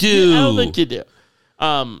 I do. I don't think you do.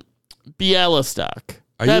 Bialystok.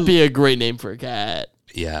 That'd be a great name for a cat.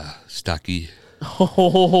 Yeah, stocky.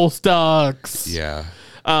 Oh, stocks. Yeah.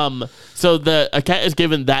 So a cat is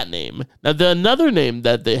given that name. Now, another name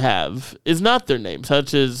that they have is not their name,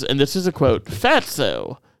 such as, and this is a quote,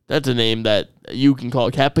 Fatso. That's a name that you can call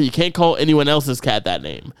a cat, but you can't call anyone else's cat that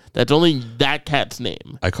name. That's only that cat's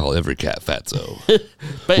name. I call every cat Fatso.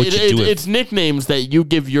 But it's nicknames that you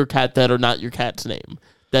give your cat that are not your cat's name,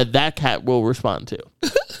 that cat will respond to.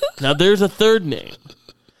 Now, there's a third name.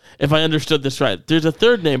 If I understood this right, there's a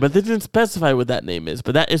third name, but they didn't specify what that name is,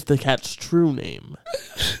 but that is the cat's true name.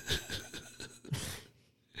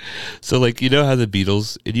 So, like, you know how the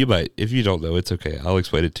Beatles, and you might, if you don't know, it's okay. I'll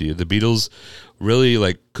explain it to you. The Beatles really,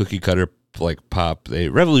 like, cookie cutter, like, pop. They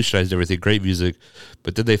revolutionized everything, great music,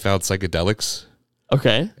 but then they found psychedelics.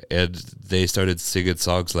 Okay. And they started singing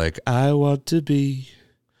songs like, I want to be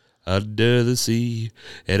under the sea,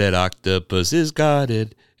 and an octopus is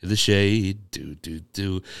guarded in the shade. Do, do,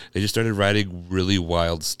 do. They just started writing really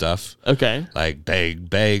wild stuff. Okay. Like, bang,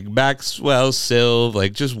 bang, Maxwell Silv,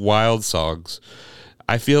 like, just wild songs.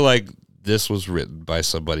 I feel like this was written by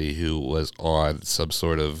somebody who was on some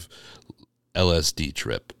sort of LSD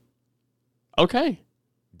trip. Okay.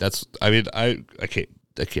 That's, I mean, I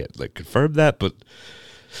can't like confirm that, but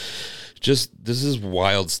just, this is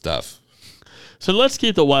wild stuff. So let's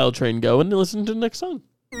keep the wild train going and listen to the next song.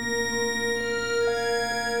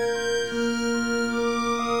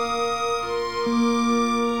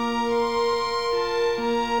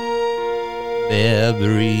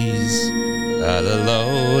 Memories are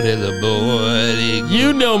alone in the morning.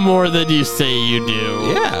 You know more than you say you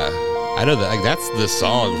do. Yeah, I know that. Like, that's the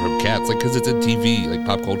song from Cats, like, because it's in TV, like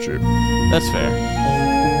pop culture. That's fair.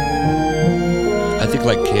 I think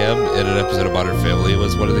like Cam in an episode of Modern Family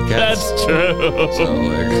was one of the cats. That's true. So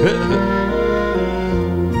like.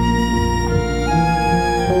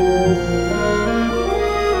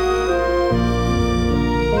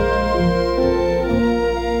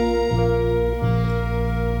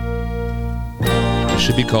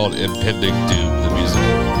 Should be called Impending Doom, the musical.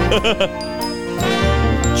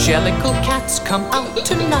 Jellicle cats come out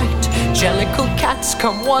tonight. Jellicle cats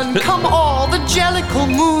come one, come all. The Jellicle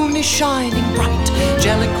moon is shining bright.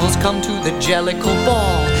 Jellicles come to the Jellicle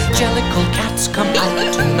ball. Jellicle cats come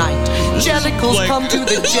out tonight. Jellicles come to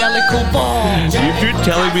the Jellicle ball. If you're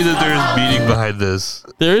telling me that there's meaning behind this,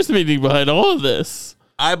 There is meaning behind all of this.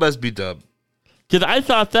 I must be dumb. Because I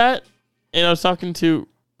thought that, and I was talking to...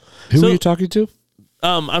 Who So- were you talking to?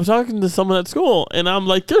 I was talking to someone at school, and I'm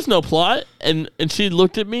like, there's no plot. And she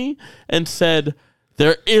looked at me and said,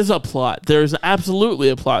 there is a plot. There's absolutely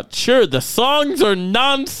a plot. Sure, the songs are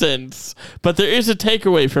nonsense, but there is a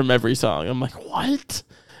takeaway from every song. I'm like, what?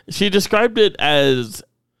 She described it as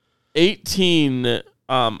 18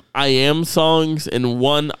 I am songs and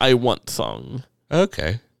 1 I want song.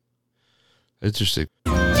 Okay. Interesting.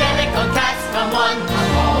 Jellicle cats come one,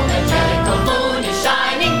 come all. The Jellicle moon is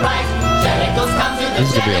shining bright. Jellicles come to the This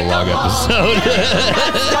is going to be a long episode.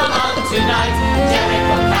 Cats come on tonight.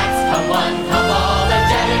 Jellicle cats come one, come all. The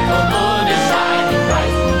Jellicle moon is shining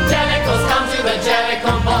bright. Jellicles come to the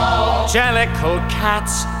Jellicle ball. Jellicle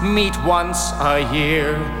cats meet once a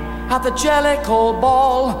year at the Jellicle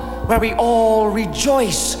ball, where we all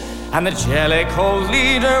rejoice, and the Jellicle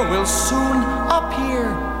leader will soon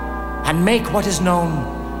appear and make what is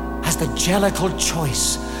known as the Jellicle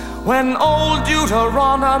choice. When old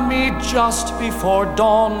Deuteronomy just before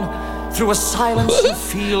dawn, through a silence you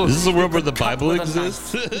feel. This is a world where the you could cut Bible with a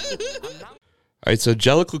exists. knife. All right, so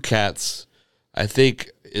Jellicle Cats, I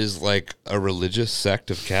think, is like a religious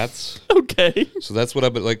sect of cats. Okay. So that's what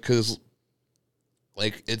I've been like, because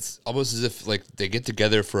like it's almost as if like they get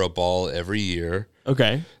together for a ball every year.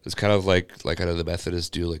 Okay. It's kind of like I know the Methodists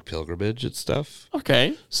do like pilgrimage and stuff.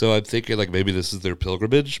 Okay. So I'm thinking like maybe this is their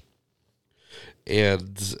pilgrimage,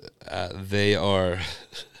 and they are.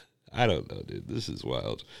 I don't know, dude. This is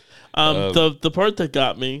wild. The part that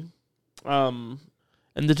got me, and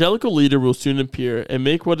the Jellicle leader will soon appear and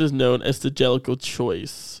make what is known as the Jellicle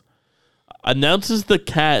choice. announces the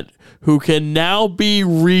cat who can now be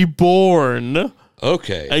reborn.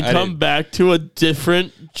 Okay. And come back to a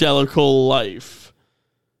different Jellicle life.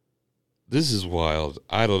 This is wild.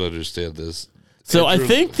 I don't understand this. So I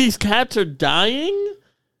think these cats are dying.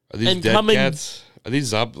 Are these dead cats? Are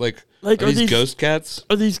these are these ghost cats?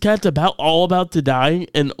 Are these cats all about to die,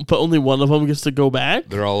 but only one of them gets to go back?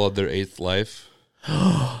 They're all on their 8th life.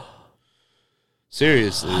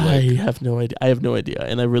 Seriously, I have no idea,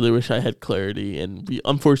 and I really wish I had clarity. And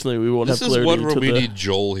unfortunately, we won't have clarity. This is one where we need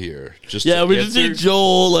Joel here. We just need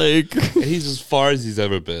Joel. And he's as far as he's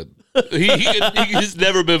ever been. He's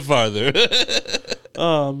never been farther.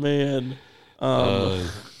 Oh man!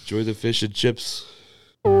 Enjoy the fish and chips.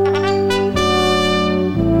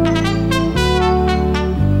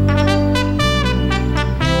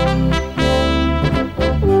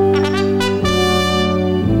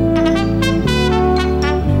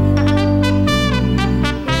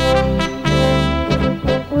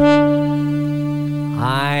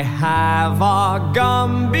 I have a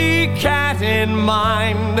Gumby cat in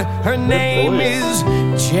mind. Her name is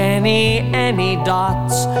Jenny Any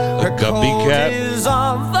Dots. Her Gumby coat cat? is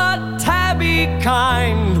of the tabby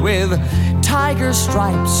kind with tiger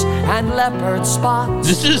stripes and leopard spots.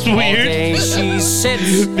 This is All weird. day she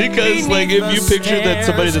sits Because, like, if you picture that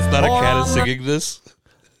somebody that's not a cat is singing this,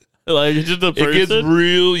 like it's just a person. It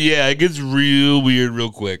gets real weird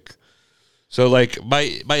real quick. So, like,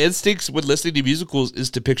 my instincts when listening to musicals is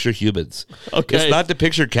to picture humans. Okay. It's not to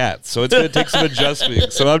picture cats, so it's going to take some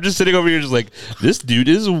adjusting. So I'm just sitting over here just like, this dude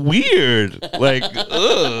is weird. Like,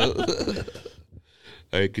 ugh.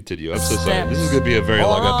 All right, continue. I'm so sorry. This is going to be a very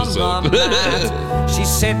long episode. She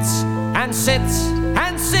sits and sits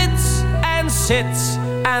and sits and sits,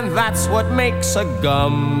 and that's what makes a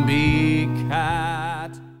Gumby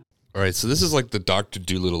cat. All right, so this is like the Dr.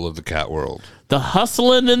 Dolittle of the cat world. The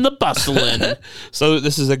hustling and the bustling. So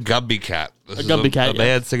this is a Gumby cat. This Gumby cat, A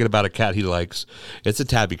man's thinking about a cat he likes. It's a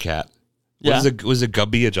tabby cat. Yeah. Was a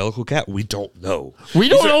Gumby a Jellicle cat? We don't know. We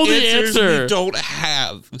don't These are know the answers answer. We don't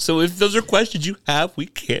have. So if those are questions you have, we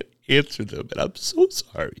can't answer them, and I'm so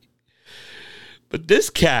sorry. But this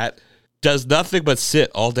cat does nothing but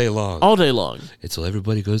sit all day long. All day long. Until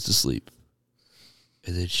everybody goes to sleep.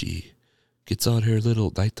 And then she gets on her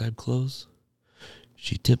little nighttime clothes.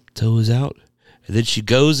 She tiptoes out. And then she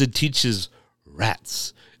goes and teaches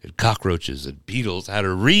rats and cockroaches and beetles how to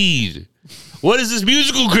read. What is this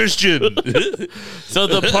musical, Christian? So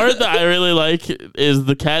the part that I really like is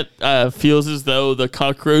the cat feels as though the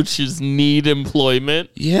cockroaches need employment.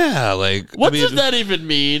 Yeah, like... What does that even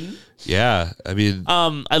mean? Yeah, I mean...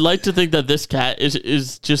 I like to think that this cat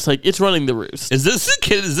is just like, it's running the roost. Is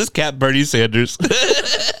this cat Bernie Sanders?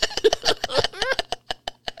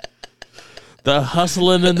 The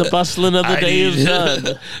hustling and the bustling of the day is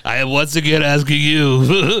done. I am once again asking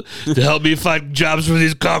you to help me find jobs for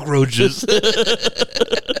these cockroaches.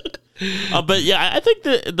 But yeah, I think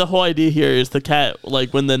the whole idea here is the cat,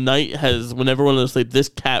 like when everyone is asleep, this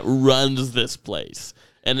cat runs this place.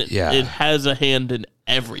 And it has a hand in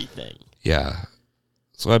everything. Yeah.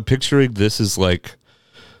 So I'm picturing this as like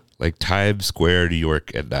Times Square, New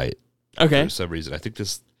York at night. Okay. For some reason. I think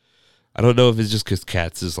I don't know if it's just because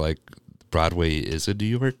Cats is like, Broadway is in New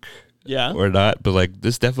York, or not, but like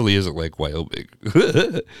this definitely isn't like Wyoming.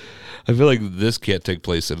 I feel like this can't take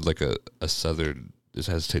place in like a southern. This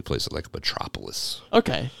has to take place in like a metropolis.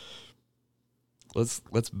 Okay, let's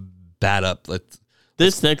bat up.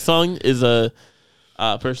 This next song is a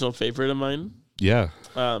personal favorite of mine. Yeah,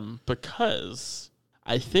 because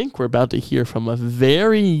I think we're about to hear from a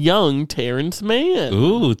very young Terrence Mann.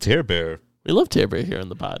 Ooh, Tear Bear. We love Tear Bear here on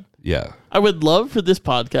the pod. Yeah. I would love for this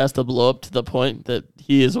podcast to blow up to the point that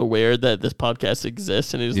he is aware that this podcast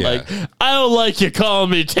exists and he's like, I don't like you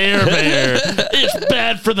calling me Tear Bear. It's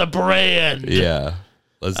bad for the brand. Yeah.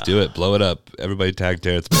 Let's do it. Blow it up. Everybody tag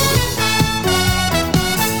Terrence Mann.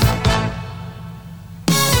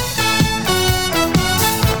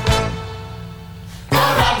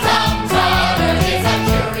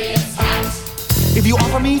 If you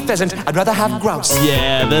offer me pheasant, I'd rather have grouse.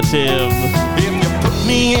 Yeah, that's him. If you put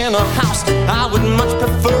me in a house, I would much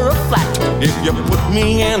prefer a flat. If you put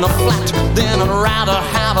me in a flat, then I'd rather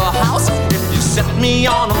have a house. If you set me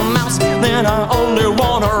on a mouse, then I only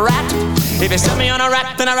want a rat. If you set me on a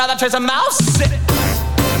rat, then I'd rather chase a mouse.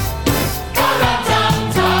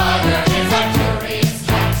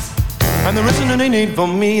 And there isn't any need for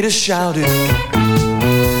me to shout it.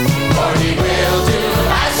 For he will do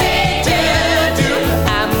as he did do.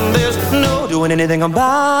 And there's no doing anything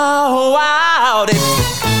about it.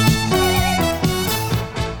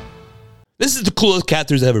 This is the coolest cat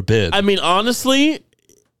there's ever been. I mean, honestly,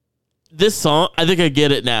 this song, I think I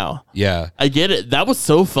get it now. Yeah. I get it. That was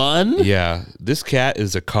so fun. Yeah. This cat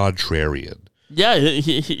is a contrarian. Yeah,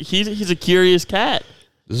 he's a curious cat.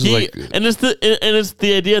 This is and it's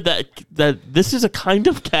the idea that this is a kind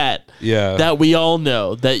of cat that we all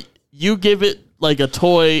know, that you give it like a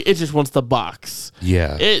toy, it just wants the box.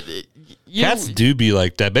 Yeah. Cats do be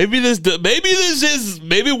like that. Maybe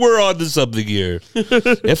we're on to something here.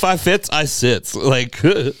 If I fits, I sits. Like,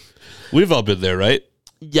 we've all been there, right?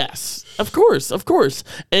 Yes, of course.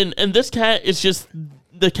 And this cat is just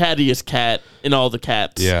the cattiest cat in all the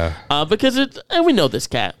cats. Yeah. Because we know this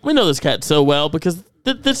cat. We know this cat so well because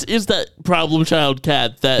this is that problem child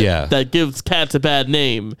cat that gives cats a bad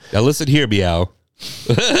name. Now listen here, meow.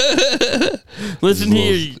 Listen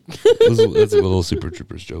here. That's a little Super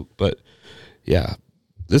Troopers joke, but yeah,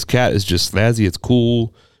 this cat is just snazzy. It's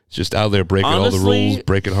cool. It's just out there breaking all the rules,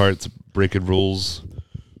 breaking hearts, breaking rules.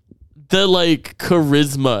 The like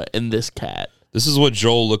charisma in this cat. This is what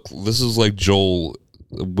Joel looked. This is like Joel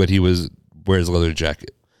when he wears leather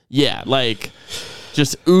jacket. Yeah, like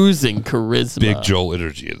just oozing charisma. Big Joel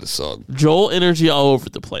energy in the song. Joel energy all over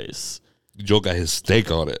the place. Joel got his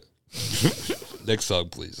steak on it. Next song,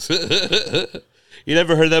 please. You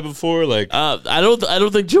never heard that before? Like, I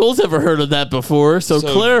don't think Joel's ever heard of that before. So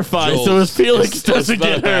clarify, so his Felix doesn't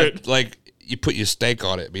get hurt. Like, you put your steak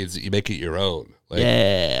on it means that you make it your own. Like,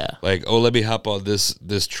 yeah. Like, oh, let me hop on this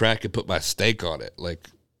track and put my steak on it. Like,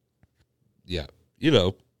 yeah, you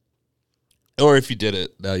know. Or if you did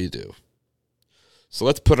it, now you do. So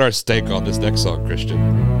let's put our steak on this next song,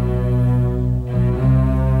 Christian.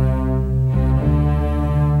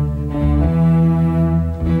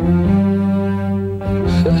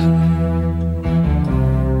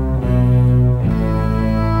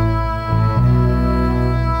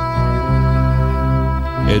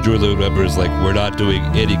 Andrew remembers, like, we're not doing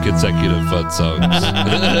any consecutive fun songs.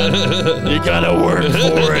 You gotta work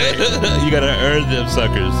for it. You gotta earn them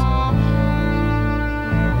suckers.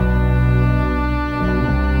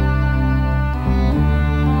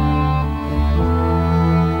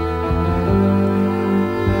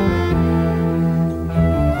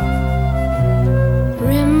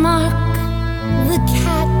 Remark the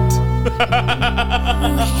cat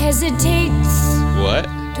who hesitates. What?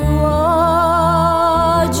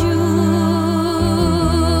 Toward you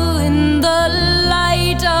in the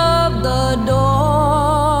light of the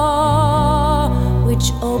door,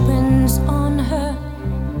 which opens on her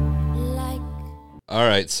like. All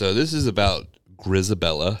right, so this is about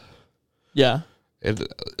Grisabella. Yeah. And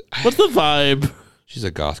what's the vibe? She's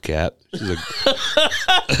a goth cat.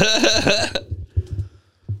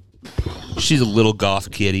 She's a little goth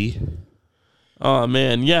kitty. Oh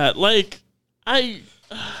man, yeah. Like I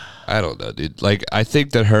don't know, dude. Like, I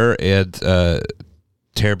think that her and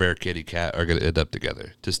Tear Bear Kitty Cat are gonna end up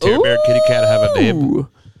together. Does Tear Bear Kitty Cat have a name?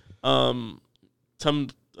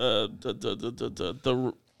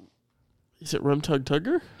 Is it Rum Tug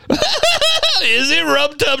Tugger? Is it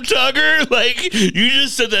Rum Tub Tugger? Like, you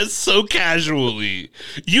just said that so casually.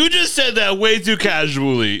 You just said that way too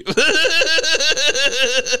casually.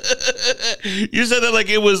 You said that like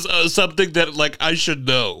it was something that like I should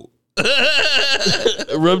know.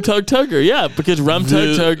 Rum Tug Tugger, yeah, because Rum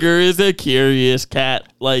Tug Tugger is a curious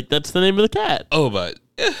cat. Like, that's the name of the cat. Oh, but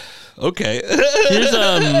okay.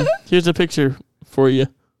 Here's a picture for you.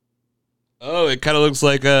 Oh, it kind of looks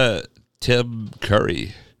like Tim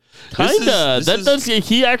Curry. Kinda.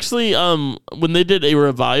 He actually when they did a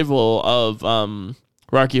revival of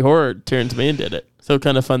Rocky Horror, Terrence Mann did it. So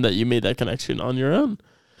kind of fun that you made that connection on your own.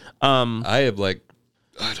 I am like,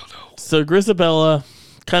 I don't know. So Grisabella,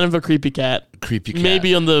 kind of a creepy cat.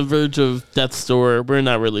 Maybe on the verge of death's door. We're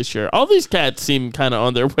not really sure. All these cats seem kind of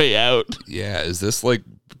on their way out. Yeah, is this like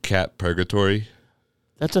cat purgatory?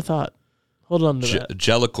 That's a thought. Hold on to that.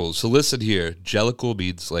 Jellicle. So listen here. Jellicle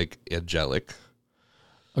means like angelic.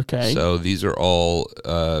 Okay. So these are all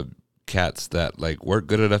cats that like weren't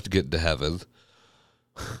good enough to get into heaven.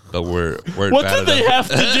 But weren't what bad did they have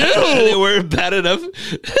to do? They weren't bad enough.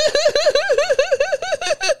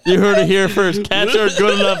 You heard it here first. Cats aren't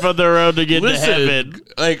good enough on their own to get into heaven.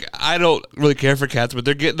 Like, I don't really care for cats, but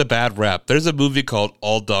they're getting a bad rap. There's a movie called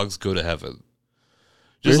All Dogs Go to Heaven.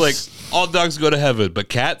 Like, all dogs go to heaven, but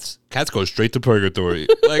cats go straight to purgatory.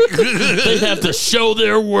 Like, they have to show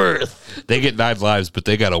their worth. They get 9 lives, but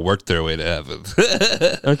they got to work their way to heaven.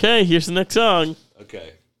 Okay, here's the next song.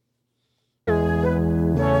 Okay.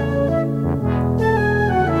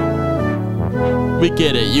 We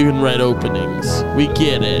get it. You can write openings. We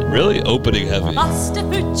get it. Really? Opening heavy.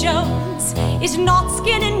 Christopher Jones is not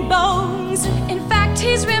skin and bones. In fact,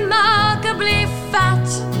 he's remarkably fat.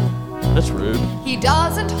 That's rude. He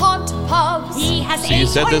doesn't haunt pubs. He has So you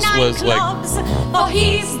said this was like... for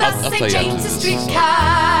he's the I'll St. tell you after James's this Street is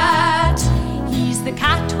cat. He's the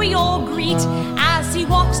cat we all greet as he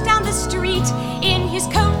walks down the street in his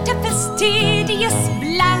coat of fastidious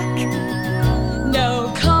black.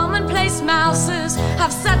 No commonplace mouses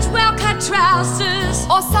have such well-cut trousers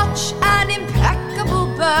or such an impeccable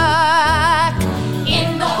back.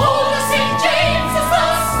 In the whole of St. James is the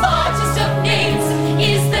smartest of names,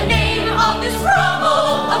 is the name of this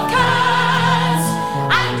rabble of cats.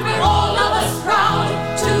 And we're all of us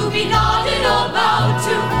proud to be nodded or bowed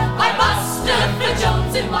to by Buster for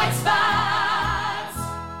Jones in white spats.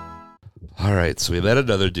 All right, so we met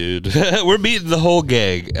another dude. We're meeting the whole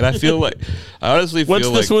gang, and I honestly feel What's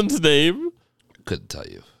like... this one's name? Couldn't tell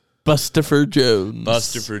you. Busterfer Jones.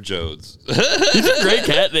 Busterfer Jones. These are great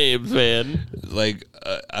cat names, man. Like,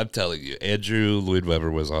 I'm telling you, Andrew Lloyd Webber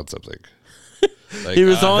was on something. Like, He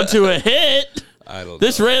was on to a hit. I don't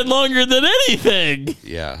This know. ran longer than anything.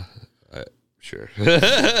 Yeah, sure.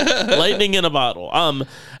 Lightning in a bottle.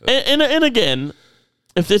 And again,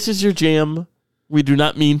 if this is your jam, we do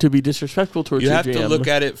not mean to be disrespectful towards You your have jam. to look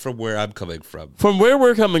at it from where I'm coming from. From where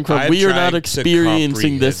we're coming from, I'm we are not trying to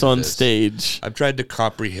experiencing this on comprehend this. stage. I'm trying to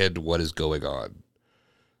comprehend what is going on.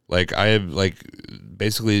 Like, I am, like,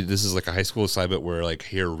 basically, this is like a high school assignment where, like,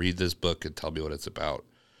 here, read this book and tell me what it's about.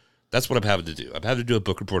 That's what I'm having to do. I'm having to do a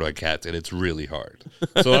book report on cats, and it's really hard.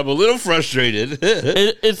 So I'm a little frustrated.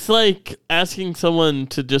 It's like asking someone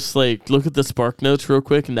to just, like, look at the Spark Notes real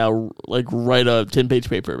quick and now, like, write a 10-page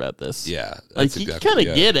paper about this. Yeah. Like, you kind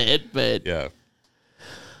of get it, but... Yeah.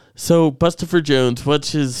 So, Busterfer Jones,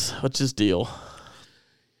 what's his deal?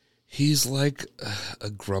 He's like a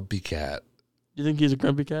grumpy cat. You think he's a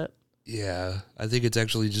grumpy cat? Yeah. I think it's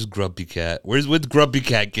actually just Grumpy Cat. Where's Grumpy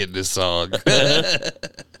Cat getting this song?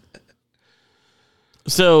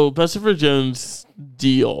 So, Busterfer Jones'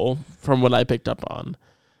 deal, from what I picked up on,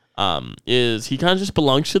 is he kind of just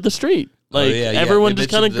belongs to the street. Like, everyone just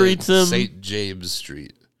kind of greets him. St. James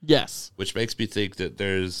Street. Yes. Which makes me think that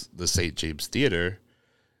there's the St. James Theater.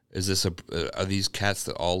 Is this are these cats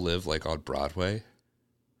that all live, like, on Broadway?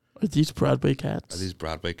 Are these Broadway cats? Are these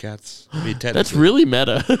Broadway cats? I mean, That's really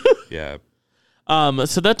meta. Yeah.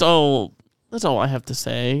 So that's all I have to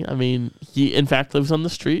say. I mean, he in fact lives on the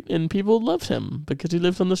street, and people love him because he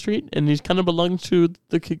lives on the street, and he's kind of belongs to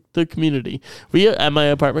the community. We at my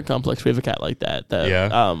apartment complex, we have a cat like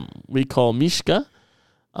that. We call Mishka.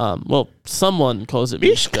 Well, someone calls it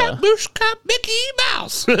Mishka. Mishka, Mickey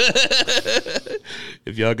Mouse.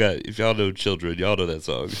 If y'all know children, y'all know that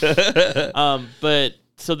song. But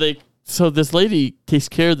so this lady takes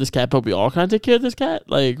care of this cat, but we all kind of take care of this cat.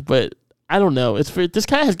 Like, but I don't know. This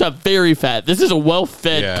cat has got very fat. This is a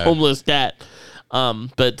well-fed, homeless cat.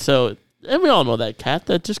 And we all know that cat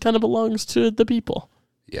that just kind of belongs to the people.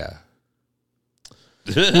 Yeah.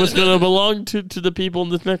 What's going to belong to the people in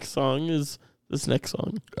this next song is this next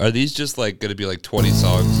song. Are these just like going to be like 20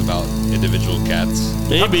 songs about individual cats?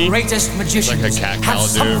 Maybe. The greatest magicians like a cat have calendar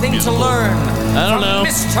something musical. to learn. I don't know.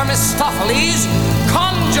 Mr. Mistopheles'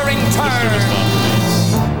 conjuring turn.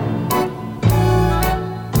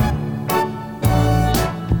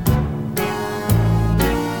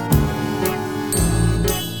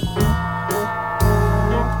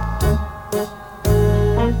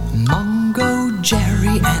 Mungo,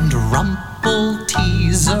 Jerry, and Rumple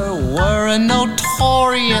Teaser were a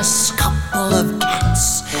notorious couple of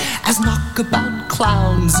cats. As knockabout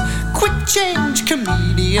clowns, quick change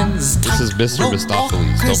comedians. This is Mr.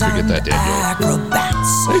 Mistopheles. Don't forget that, Daniel.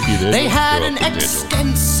 Acrobats. Thank you, Daniel. They had You're an welcome, Daniel.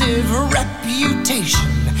 extensive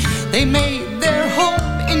reputation. They made their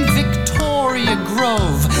home in Victoria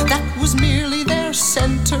Grove. That was merely their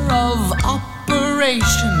center of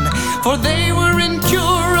operation, for they were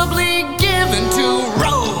incurably given to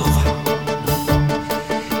rove.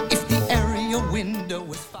 If the area window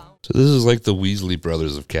was found. So this is like the Weasley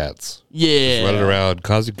brothers of cats. Yeah. Just running around,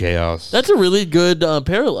 causing chaos. That's a really good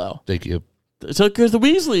parallel. Thank you. So, because the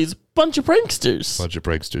Weasleys, bunch of pranksters. Bunch of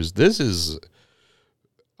pranksters. This is...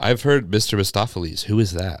 I've heard Mr. Mistopheles. Who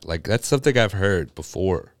is that? Like, that's something I've heard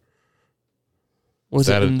before. Was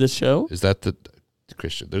it in this show? Is that the...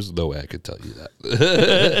 Christian, there's no way I could tell you that.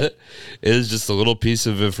 It is just a little piece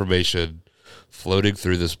of information floating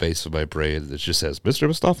through the space of my brain that just says Mr.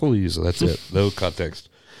 Mistopheles. That's it. No context.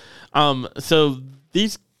 So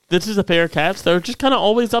this is a pair of cats that are just kind of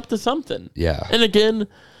always up to something. Yeah. And again,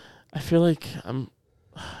 I feel like I'm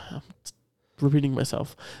repeating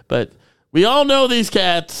myself, but we all know these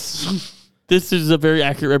cats. this is a very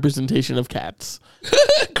accurate representation of cats.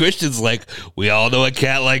 Christian's like, we all know a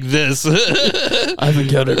cat like this. I've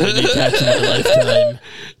encountered many cats in my lifetime.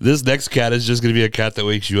 This next cat is just going to be a cat that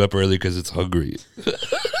wakes you up early because it's hungry.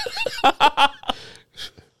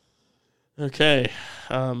 Okay.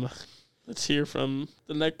 Let's hear from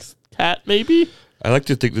the next cat, maybe? I like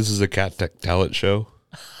to think this is a cat talent show.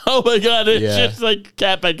 Oh my god, it's just like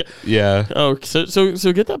cat by cat. Yeah. Oh,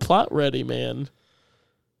 so get that plot ready, man.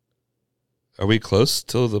 Are we close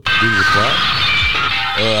to the plot?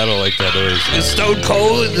 Oh, I don't like that noise. It's Stone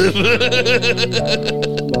Cold.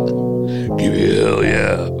 Give me hell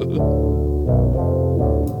yeah.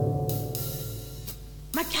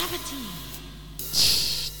 My cavity.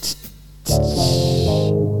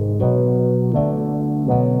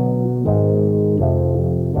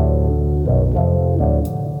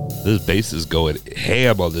 This bass is going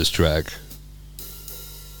ham on this track.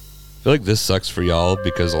 I feel like this sucks for y'all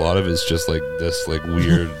because a lot of it's just like this like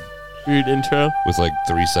weird intro with like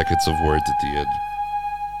 3 seconds of words at the end.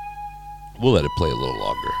 We'll let it play a little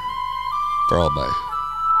longer for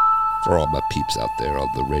all my peeps out there on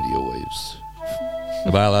the radio waves.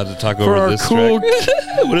 Am I allowed to talk For over our this cool track?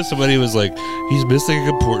 What if somebody was like, he's missing an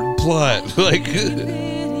important plot? Like,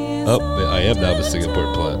 oh, I am now missing an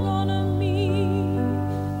important plot.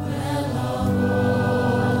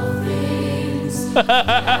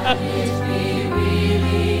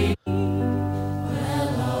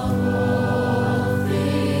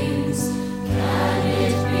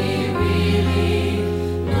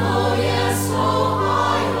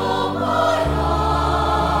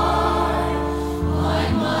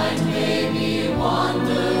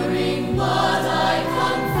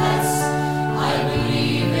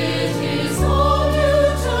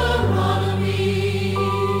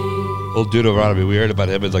 Old Deuteronomy, we heard about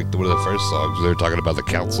him in like one of the first songs where they were talking about the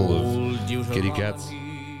council of kitty cats.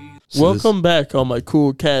 So welcome back, all my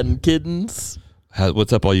cool cat and kittens.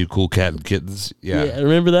 What's up, all you cool cat and kittens? Yeah.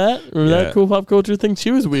 Remember that? Remember that cool pop culture thing?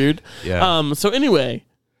 She was weird. Yeah. So anyway,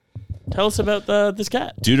 tell us about this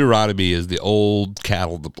cat. Deuteronomy is the old cat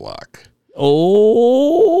on the block.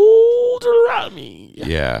 Old Deuteronomy.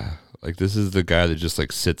 Yeah. Like this is the guy that just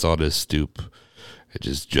like sits on his stoop. It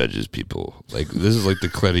just judges people. Like this is like the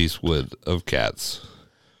Clint Eastwood of cats.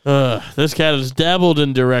 This cat has dabbled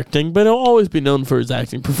in directing, but he'll always be known for his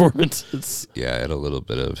acting performances. Yeah, and a little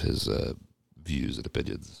bit of his views and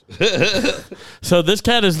opinions. So this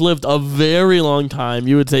cat has lived a very long time.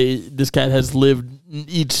 You would say this cat has lived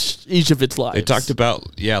each of its lives. They talked about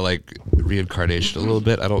like reincarnation a little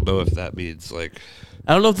bit. I don't know if that means like.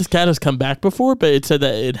 I don't know if this cat has come back before, but it said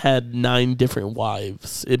that it had 9 different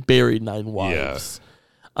wives. It buried 9 wives.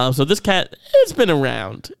 Yeah. So this cat, it's been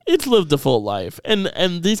around. It's lived a full life.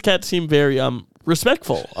 And these cats seem very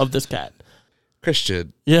respectful of this cat.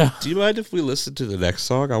 Christian. Yeah. Do you mind if we listen to the next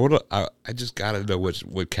song? I just gotta know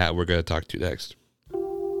what cat we're gonna talk to next.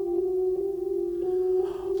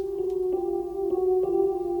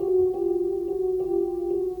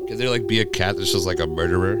 Can there like be a cat that's just like a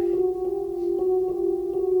murderer?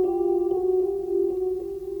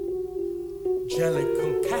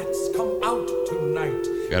 Jellicle cats come out tonight.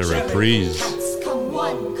 Got a reprise. Cats come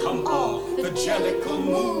one, come all. The Jellicle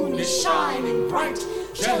moon is shining bright.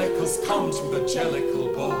 Jellicles come to the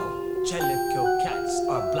Jellicle ball. Jellicle cats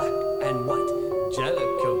are black and white.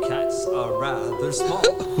 Jellicle cats are rather small.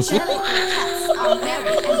 Jellicle cats are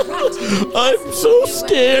merry and bright. I'm so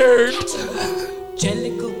scared.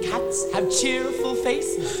 Jellicle cats have cheerful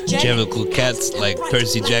faces. Jellicle cats like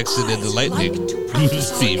Percy Jackson and the Lightning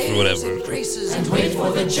thief or whatever. And wait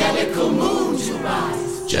for the Jellicle moon to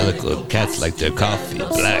rise. Jellicle cats like their coffee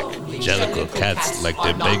black. Jellicle cats like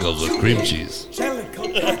their bagels with cream cheese.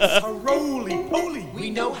 Jellicle cats are roly-poly.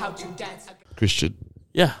 We know how to dance. Christian.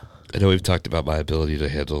 Yeah. I know we've talked about my ability to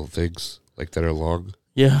handle things like that are long.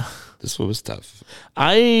 Yeah. This one was tough.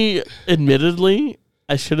 I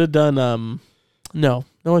should have done No,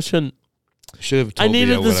 I shouldn't. Should have. I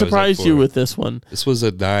needed to surprise you with this one. This was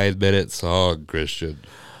a 9-minute song, Christian,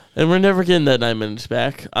 and we're never getting that 9 minutes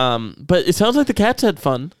back. But it sounds like the cats had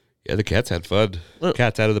fun. Yeah, the cats had fun.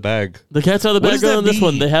 Cats out of the bag. The cats out of the bag on this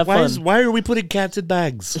one. They have fun. Why are we putting cats in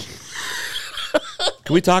bags?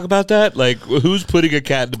 Can we talk about that? Like, who's putting a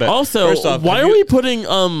cat in the bag? Also, first off, why are we putting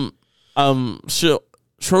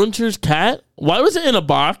Schrodinger's cat? Why was it in a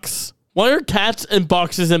box? Why are cats in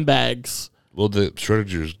boxes and bags? Well, the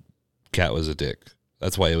Schrodinger's cat was a dick.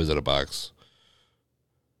 That's why it was in a box.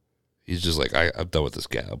 He's just like, I'm done with this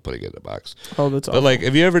cat. I'm putting it in a box. Oh, that's awful. But like,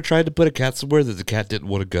 have you ever tried to put a cat somewhere that the cat didn't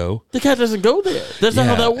want to go? The cat doesn't go there. That's not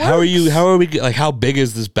how that works. How are we, like, how big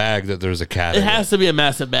is this bag that there's a cat in? It has to be a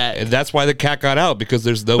massive bag. And that's why the cat got out, because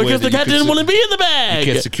there's no way because the cat didn't want to be in the bag.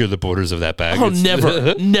 You can't secure the borders of that bag. Oh,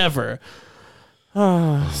 never. Never.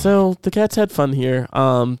 So the cats had fun here.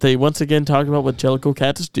 They once again talked about what Jellicle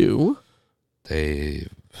cats do.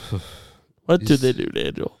 What do they do,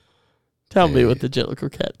 Daniel? Tell me what the Jellicle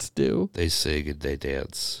cats do. They sing and they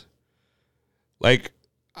dance. Like,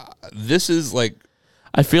 this is like...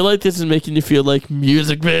 I feel like this is making you feel like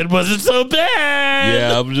Music Man wasn't so bad.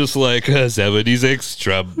 Yeah, I'm just like 76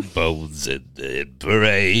 trombones in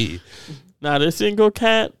parade. Not a single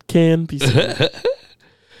cat can be seen.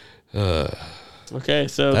 Okay,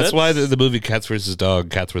 so that's why the movie Cats vs.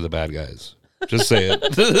 Dog, cats were the bad guys. Just saying.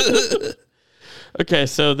 Okay,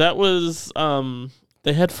 so that was...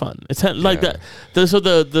 They had fun. It's like that. So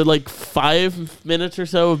the like 5 minutes or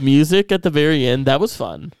so of music at the very end, that was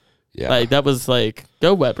fun. Yeah, like that was like,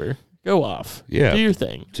 go Weber, go off. Yeah, do your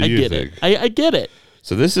thing. I get it. I get it.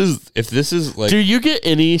 So this is like, do you get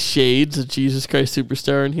any shades of Jesus Christ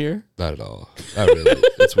Superstar in here? Not at all. Not really.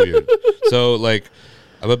 It's weird. So like,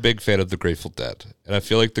 I'm a big fan of the Grateful Dead, and I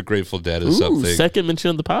feel like the Grateful Dead is something. Second mention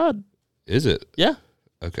of the pod. Is it? Yeah.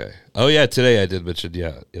 Okay. Oh yeah, today I did mention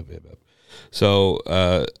Yep. So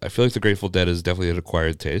I feel like the Grateful Dead is definitely an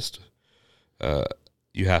acquired taste.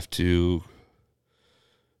 You have to.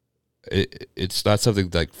 It's not something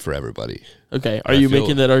like for everybody. Okay, are you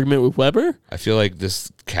making that argument with Weber? I feel like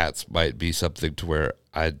this Cats might be something to where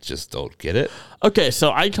I just don't get it. Okay,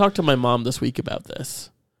 so I talked to my mom this week about this.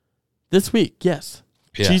 This week, yes.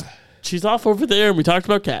 Yeah. She's off over there, and we talked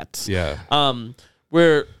about Cats. Yeah.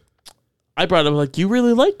 Where I brought up like, you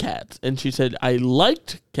really like Cats, and she said I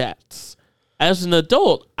liked Cats. As an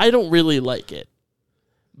adult, I don't really like it.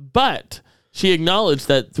 But she acknowledged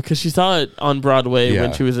that because she saw it on Broadway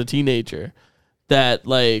when she was a teenager, that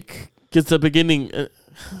like, because the beginning,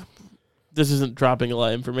 this isn't dropping a lot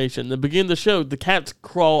of information. The beginning of the show, the cats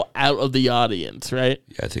crawl out of the audience, right?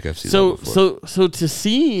 Yeah, I think I've seen that before. So to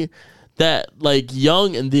see that like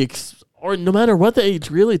young and or no matter what the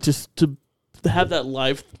age, really, just to have that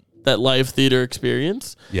live theater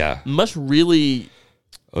experience, must really.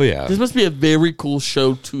 Oh, yeah. This must be a very cool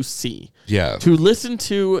show to see. Yeah. To listen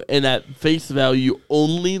to and at face value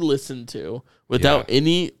only listen to without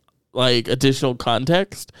any like additional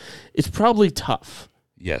context. It's probably tough.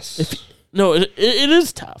 Yes. It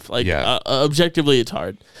is tough. Like objectively, it's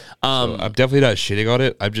hard. So I'm definitely not shitting on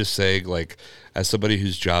it. I'm just saying, like, as somebody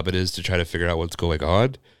whose job it is to try to figure out what's going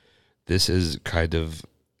on, this is kind of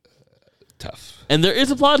tough. And there is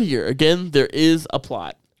a plot here. Again, there is a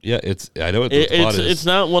plot. Yeah, I know what the plot is. It's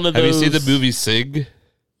not one of those. Have you seen the movie Sing?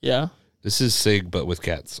 Yeah. This is Sing, but with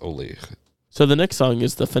cats only. So the next song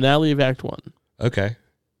is the finale of Act 1. Okay.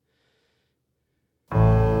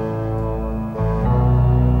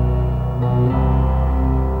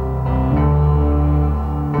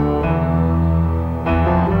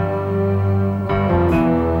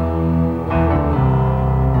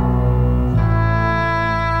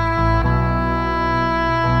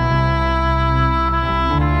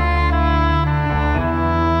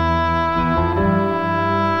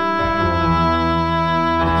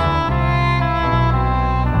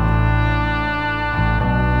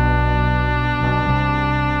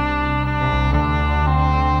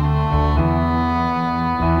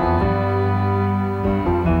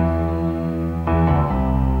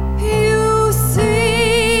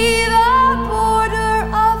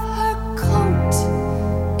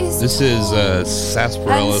 This is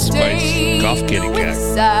sarsaparilla spice golf kitty cat.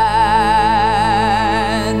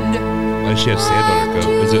 Why does she have sand on her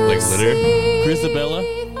coat? Is it like litter? Grisabella?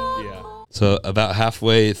 Yeah. So about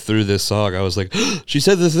halfway through this song, I was like, she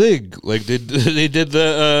said the thing. Like they did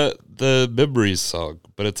the Memories song,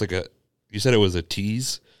 but it's like you said it was a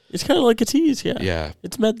tease? It's kind of like a tease, yeah. Yeah.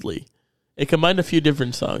 It's medley. It combined a few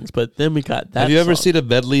different songs, but then we got that. Have you ever seen a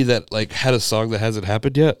medley that like had a song that hasn't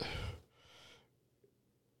happened yet?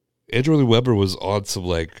 Andrew Lloyd Webber was on some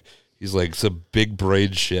some big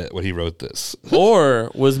brain shit when he wrote this. Or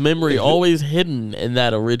was memory always hidden in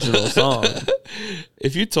that original song?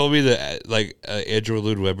 If you told me that Andrew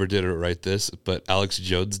Lloyd Webber didn't write this, but Alex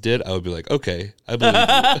Jones did, I would be like, okay, I believe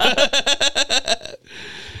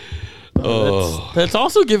you. That's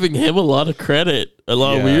also giving him a lot of credit, a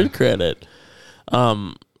lot of weird credit.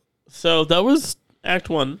 So that was Act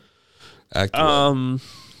 1. Act 1.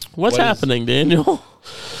 What's happening, Daniel?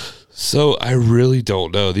 So I really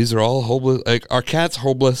don't know. These are all homeless. Like, are cats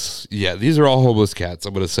homeless? Yeah, these are all homeless cats.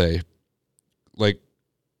 I'm gonna say. Like,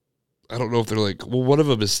 I don't know if they're like, well, one of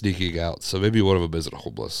them is sneaking out, so maybe one of them isn't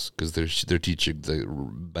homeless because they're teaching the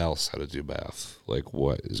mouse how to do math. Like,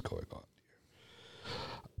 what is going on here?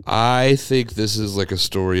 I think this is like a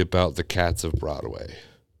story about the cats of Broadway.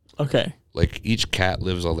 Okay. Like each cat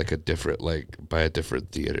lives on like a different, like by a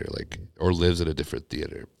different theater, like or lives in a different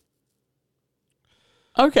theater.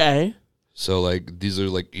 Okay. So like these are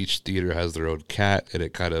like each theater has their own cat, and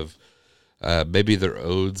it kind of. Maybe they're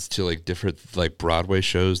odes to like different like Broadway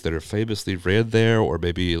shows that are famously ran there, or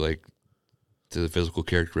maybe like to the physical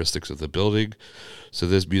characteristics of the building. So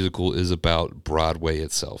this musical is about Broadway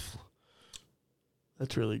itself.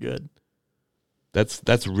 That's really good.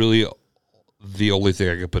 That's really the only thing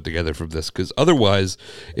I can put together from this, because otherwise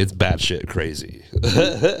it's batshit crazy.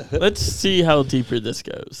 Let's see how deeper this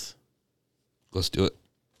goes. Let's do it.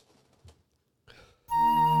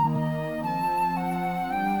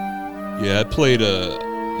 Yeah, I played a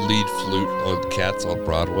lead flute on Cats on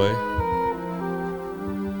Broadway.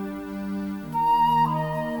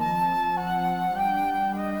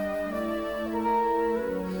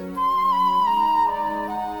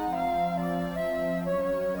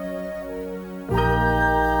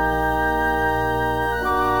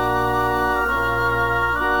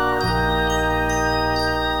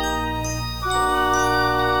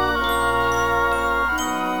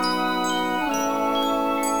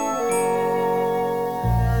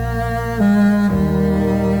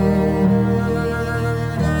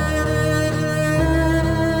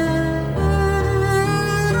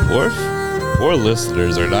 Poor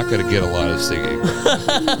listeners are not going to get a lot of singing. This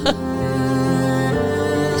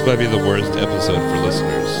might be the worst episode for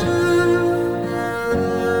listeners.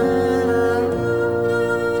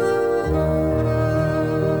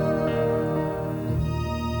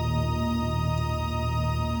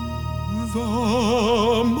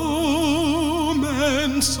 The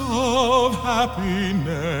moments of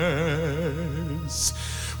happiness,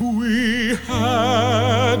 we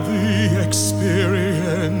had the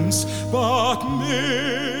experience, but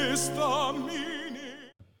missed the meaning.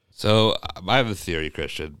 So I have a theory,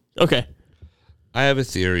 Christian. Okay. I have a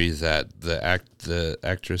theory that the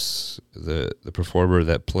actress, the performer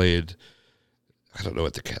that played, I don't know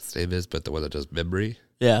what the cat's name is, but the one that does Memory.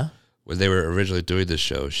 Yeah. When they were originally doing this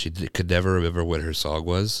show, she could never remember what her song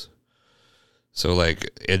was. So, like,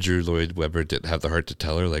 Andrew Lloyd Webber didn't have the heart to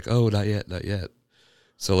tell her, like, oh, not yet, not yet.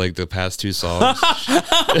 So, like, the past two songs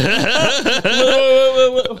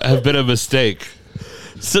have been a mistake.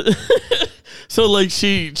 So like,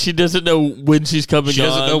 she doesn't know when she's coming She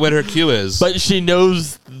doesn't on, know when her cue is. but she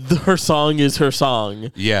knows her song is her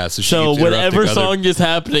song. Yeah, so So whatever song is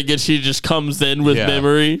happening, and she just comes in with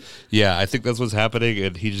Memory. Yeah, I think that's what's happening,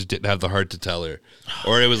 and he just didn't have the heart to tell her.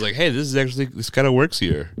 Or it was like, hey, this kind of works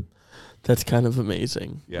here. That's kind of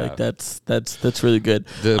amazing. Yeah. Like that's really good.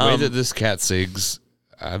 The way that this cat sings,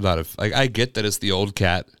 I'm not I get that it's the old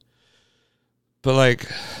cat, but like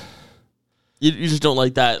you just don't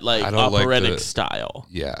like that like I don't operatic like style.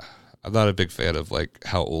 Yeah, I'm not a big fan of like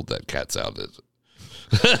how old that cat sounded.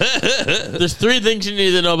 There's three things you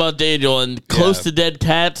need to know about Daniel, and close to dead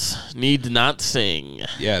cats need not sing.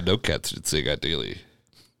 Yeah, no cats should sing ideally.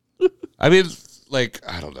 I mean, like,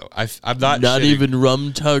 I don't know. I'm not shitting. Even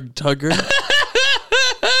Rum Tugger.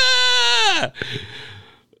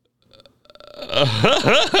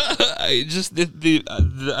 I just the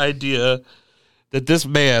idea that this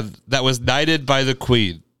man that was knighted by the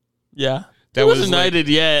queen. Yeah, that wasn't knighted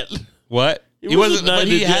yet. What? He wasn't, but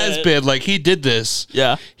he has been. Like, he did this.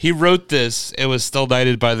 Yeah. He wrote this and was still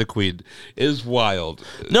knighted by the queen. It is wild.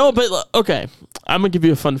 No, but, okay. I'm going to give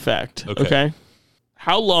you a fun fact. Okay.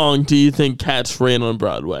 How long do you think Cats ran on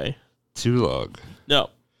Broadway? Too long.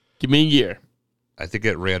 No. Give me a year. I think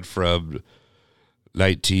it ran from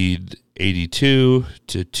 1982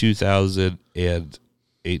 to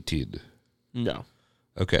 2018. No.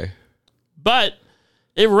 Okay. But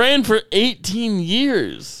it ran for 18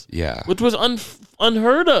 years. Yeah. Which was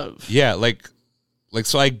unheard of. Yeah, like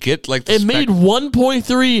so I get like it made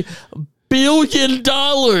 $1.3 billion.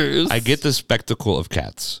 I get the spectacle of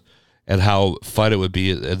Cats and how fun it would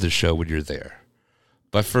be at the show when you're there.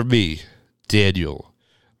 But for me, Daniel,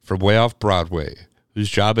 from way off Broadway, whose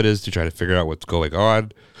job it is to try to figure out what's going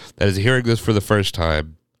on, that is hearing this for the first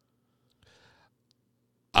time,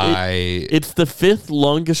 it's the 5th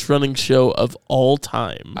longest running show of all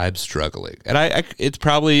time. I'm struggling. And I it's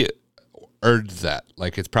probably earned that.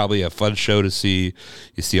 Like, it's probably a fun show to see.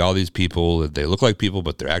 You see all these people, and they look like people,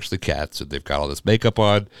 but they're actually cats, and they've got all this makeup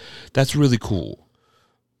on. That's really cool.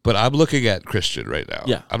 But I'm looking at Christian right now.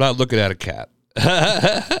 Yeah. I'm not looking at a cat.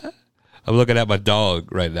 I'm looking at my dog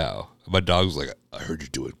right now. My dog's like, I heard you're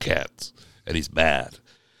doing cats. And he's mad.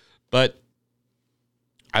 But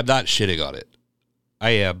I'm not shitting on it.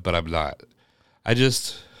 I am, but I'm not.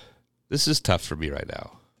 This is tough for me right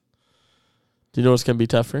now. Do you know what's going to be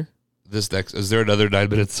tougher? Is there another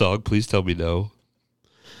 9-minute song? Please tell me no.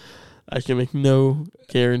 I can make no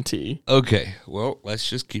guarantee. Okay, well, let's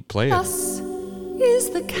just keep playing. Gus is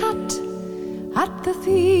the cat at the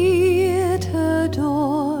theater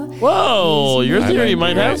door. Whoa, your theory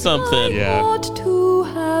might have something. Yeah. Ought to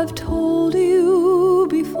have told you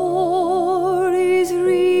before. He's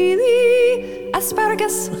really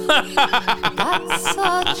asparagus. That's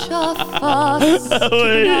such a fuss to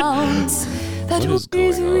pronounce. That What is going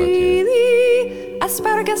he's on here? really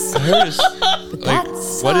asparagus. Like,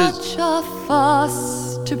 That's what is? such a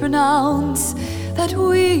fuss to pronounce that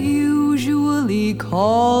we usually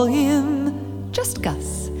call him just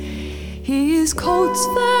Gus. His coat's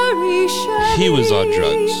very shiny. He was on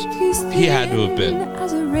drugs. He's He had to have been. thin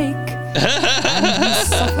as a rake. And he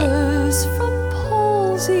suffers from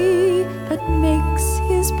palsy that makes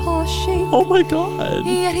his paw shake. Oh my God.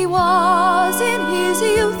 Yet he was in his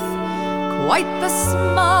youth quite the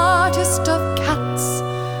smartest of cats,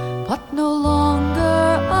 but no longer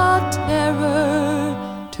a terror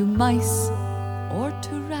to mice or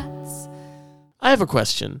to rats. I have a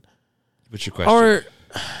question. What's your question?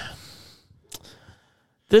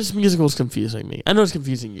 This musical is confusing me. I know it's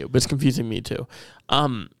confusing you, but it's confusing me too.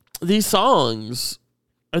 These songs,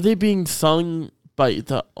 are they being sung by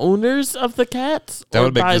the owners of the cats That or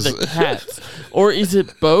would make by this- the cats? Or is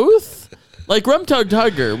it both? Like Rum Tug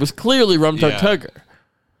Tugger was clearly Rum Tug Tugger.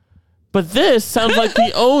 But this sounds like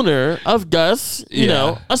the owner of Gus, you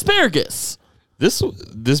know, Asparagus. This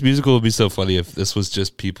musical would be so funny if this was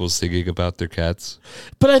just people singing about their cats.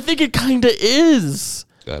 But I think it kind of is.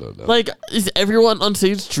 I don't know. Like, is everyone on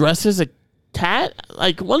stage dressed as a cat?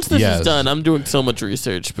 Like, once this Yes. is done, I'm doing so much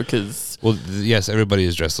research because... Well, yes, everybody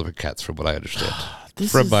is dressed like cats from what I understand.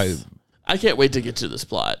 I can't wait to get to this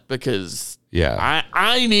plot because Yeah.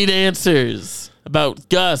 I need answers about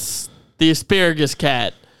Gus, the asparagus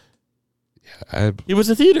cat. He was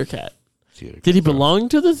a theater cat. Did he belong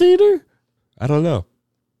to the theater? I don't know.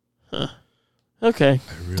 Huh. Okay.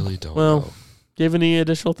 I really don't Well, know. do you have any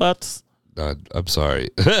additional thoughts? I'm sorry.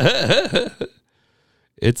 We're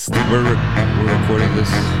recording this.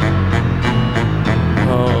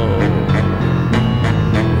 Oh.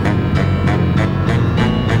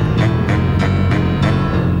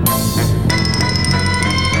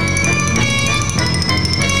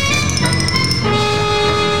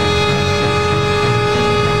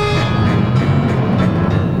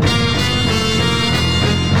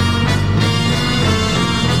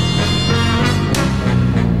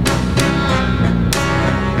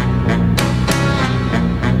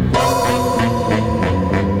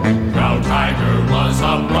 Brown Tiger was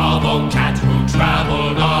a bravo cat who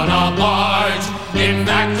traveled on a barge. In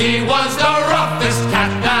fact, he was the roughest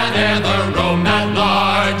cat that ever roamed at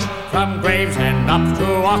large. From Gravesend up to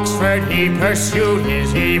Oxford he pursued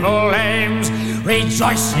his evil aims,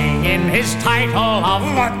 rejoicing in his title of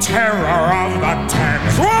the Terror of the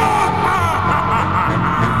Thames.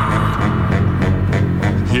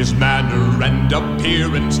 His manner and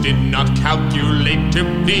appearance did not calculate to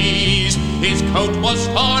please. His coat was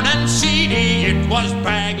torn and seedy, it was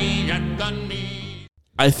baggy at the knee.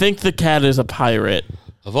 I think the cat is a pirate.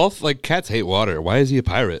 Of all, cats hate water. Why is he a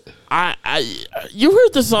pirate? You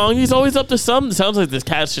heard the song. He's always up to something. It sounds like this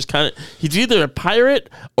cat's just kind of... He's either a pirate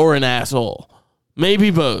or an asshole. Maybe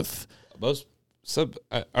both.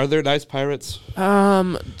 Are there nice pirates?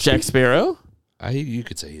 Jack Sparrow? You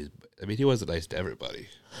could say he wasn't nice to everybody.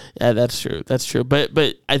 Yeah, that's true. That's true. But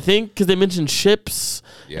I think because they mentioned ships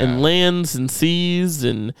and lands and seas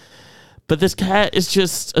but this cat is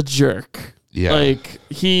just a jerk. Yeah. Like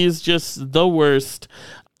he's just the worst.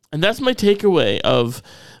 And that's my takeaway of,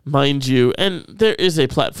 mind you, and there is a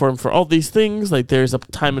platform for all these things. Like there's a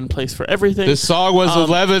time and place for everything. This song was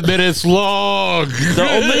 11 minutes long. The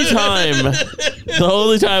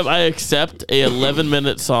only time I accept a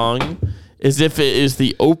 11-minute song is if it is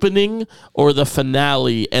the opening or the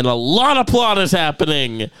finale and a lot of plot is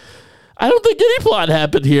happening. I don't think any plot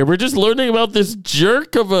happened here. We're just learning about this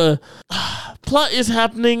jerk of a... plot is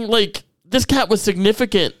happening. Like, this cat was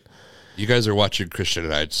significant. You guys are watching Christian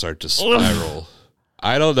and I start to spiral.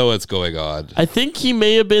 I don't know what's going on. I think he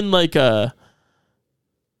may have been like a...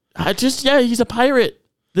 he's a pirate.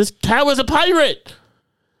 This cat was a pirate.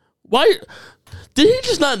 Why... Did he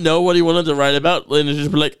just not know what he wanted to write about? And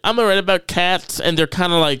just be like, I'm going to write about cats, and they're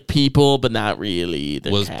kind of like people, but not really.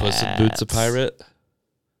 They're Was cats. Puss in Boots a pirate?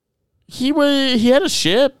 He had a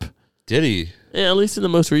ship. Did he? Yeah, at least in the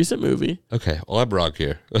most recent movie. Okay, well, I'm wrong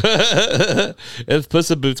here. If Puss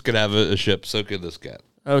in Boots could have a ship, so could this cat.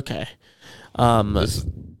 Okay. That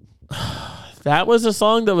was a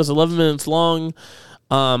song that was 11 minutes long.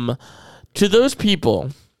 To those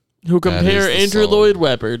people who compare Andrew Lloyd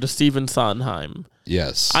Webber to Stephen Sondheim,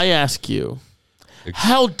 yes, I ask you,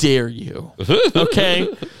 how dare you? Okay?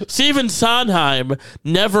 Stephen Sondheim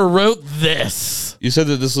never wrote this. You said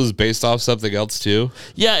that this was based off something else too?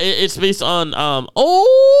 Yeah, it's based on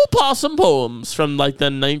old possum poems from like the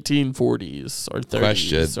 1940s or 30s.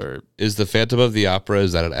 Question. Is The Phantom of the Opera,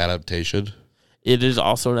 is that an adaptation? It is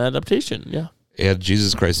also an adaptation, yeah. And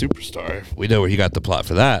Jesus Christ Superstar. We know where he got the plot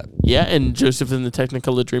for that. Yeah, and Joseph in the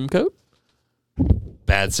Technicolor Dreamcoat.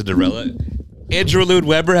 Bad Cinderella. Andrew Lloyd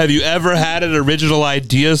Webber, have you ever had an original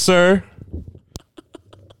idea, sir?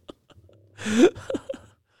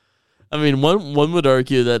 I mean, one would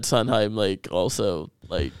argue that Sondheim, also,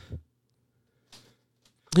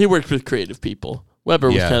 he worked with creative people.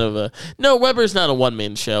 Weber was kind of no, Weber's not a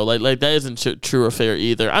one-man show. Like that isn't true or fair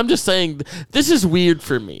either. I'm just saying this is weird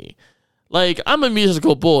for me. Like, I'm a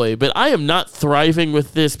musical boy, but I am not thriving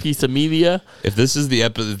with this piece of media. If this is the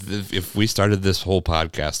if we started this whole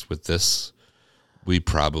podcast with this, we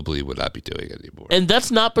probably would not be doing it anymore. And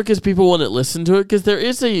that's not because people wouldn't listen to it, because there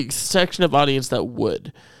is a section of audience that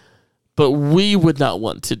would. But we would not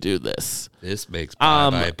want to do this. This makes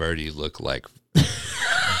Bye Bye Birdie look like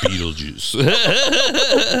Beetlejuice.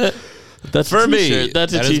 That's for me.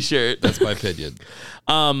 That's a t-shirt. That's my opinion.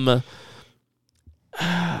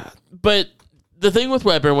 But the thing with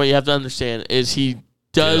Webber, what you have to understand, is he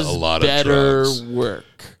does a lot better of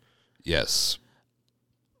work. Yes.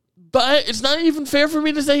 But it's not even fair for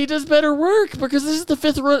me to say he does better work, because this is the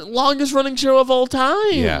fifth longest running show of all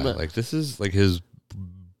time. Yeah, like this is like his...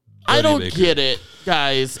 I don't get it,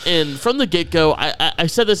 guys. And from the get-go, I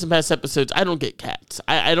said this in past episodes, I don't get Cats.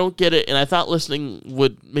 I don't get it, and I thought listening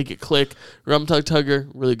would make it click. Rum Tug Tugger,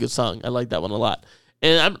 really good song. I like that one a lot.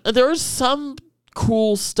 And there is some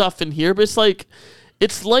cool stuff in here, but it's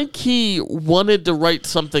like he wanted to write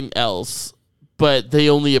something else, but they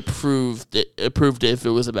only approved it if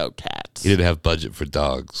it was about cats. He didn't have budget for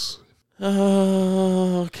dogs.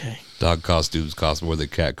 Okay. Dog costumes cost more than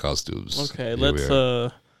cat costumes. Okay,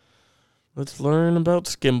 let's learn about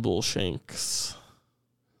Skimble Shanks.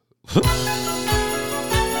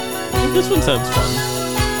 This one sounds fun.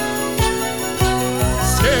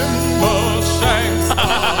 Skimble Shanks,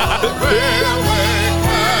 the railway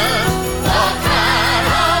cat, the cat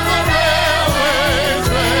on the railway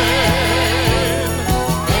train.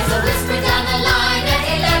 There's a whisper down the line at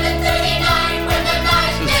 11:39 when the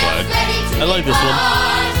night is ready to I like this one.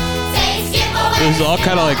 It was all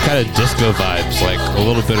kind of disco vibes, like a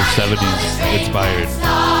little bit of 70s inspired.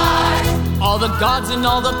 All the guards and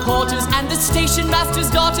all the porters and the station master's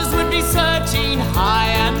daughters would be searching high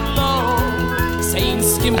and low, saying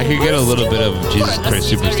Skimble. I could get a little bit of Jesus Christ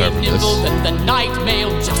Superstar from this. Then the night mail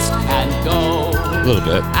just can't go. A little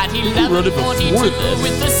bit. At 11:42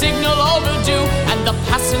 with the signal overdue and the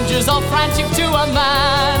passengers all frantic to a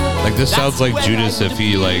man. Like this sounds like Judas if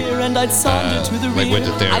he went to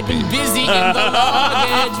therapy. I've been busy in the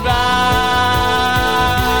luggage van.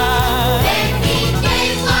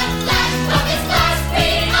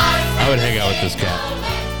 I would hang out with this cat.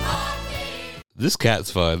 This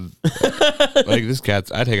cat's fun.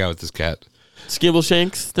 I'd hang out with this cat. Skimble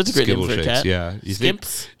Shanks? That's a great name for a cat. Yeah. You Skimps? think,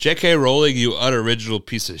 J.K. Rowling, you unoriginal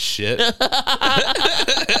piece of shit.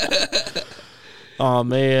 Oh,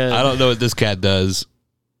 man. I don't know what this cat does.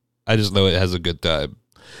 I just know it has a good time.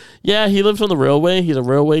 Yeah, he lives on the railway. He's a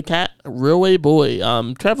railway cat, railway boy.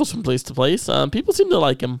 Travels from place to place. People seem to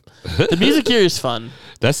like him. The music here is fun.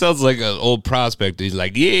 That sounds like an old prospect. He's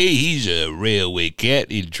like, yeah, he's a railway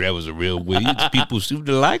cat. He travels a railway. People seem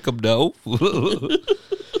to like him, though.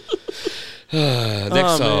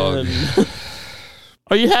 Next song.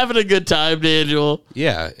 Are you having a good time, Daniel?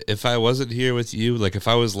 Yeah. If I wasn't here with you, if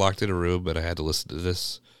I was locked in a room and I had to listen to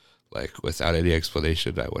this, without any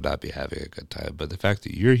explanation, I would not be having a good time. But the fact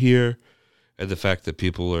that you're here and the fact that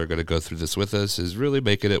people are going to go through this with us is really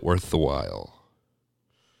making it worth the while.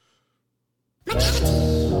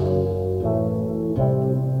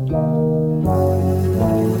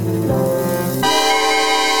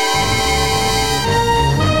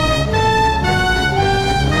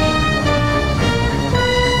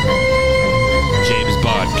 James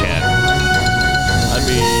Bond cat. I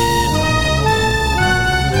mean...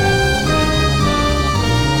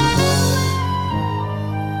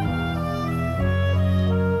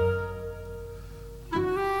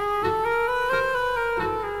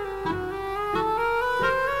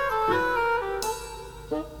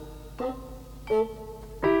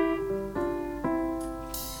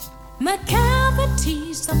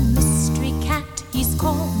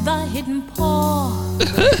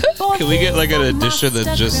 Can we get like an edition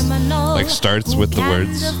that just like starts with the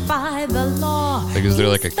words? Like, is there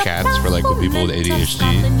like a cats for like the people with ADHD?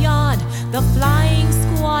 The flying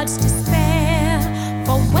squad's despair.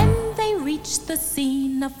 For when they reach the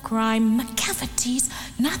scene of crime, McCavity's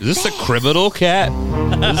not Is this there. a criminal cat?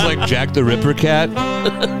 This is like Jack the Ripper cat?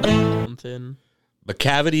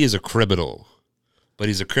 McCavity is a criminal. But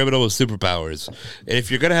he's a criminal with superpowers. And if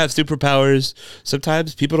you're going to have superpowers,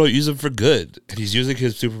 sometimes people don't use them for good. And he's using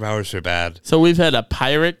his superpowers for bad. So we've had a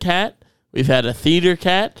pirate cat, we've had a theater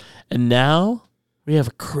cat, and now we have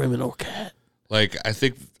a criminal cat. Like, I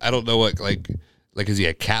don't know what, like is he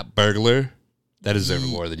a cat burglar? That deserves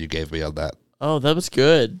more than you gave me on that. Oh, that was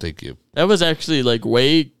good. Thank you. That was actually like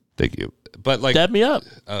way. Thank you. But like. Dab me up.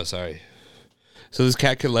 Oh, sorry. So this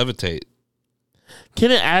cat can levitate.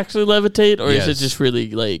 Can it actually levitate, or Yes. is it just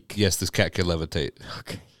really like... Yes, this cat can levitate.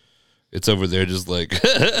 Okay. It's over there just like...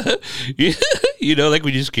 you know, like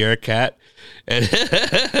when you scare a cat and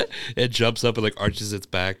it jumps up and like arches its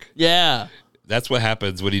back? Yeah. That's what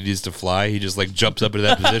happens when he needs to fly. He just like jumps up into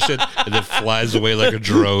that position and then flies away like a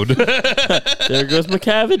drone. There goes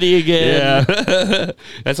McCavity again. Yeah.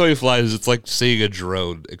 That's how he flies. It's like seeing a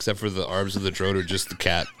drone, except for the arms of the drone are just the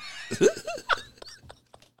cat.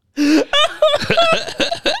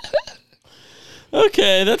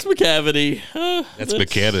 Okay, that's McCavity. That's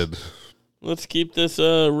McCannon. Let's keep this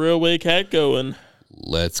railway cat going.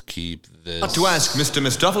 Let's keep this. To ask Mr.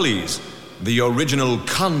 Mistopheles, the original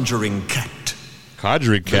conjuring cat.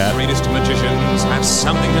 Conjuring cat. The greatest magicians have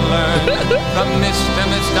something to learn from Mr.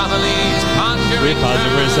 Mistopheles' Can we conjuring pause it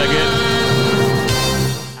for a cat.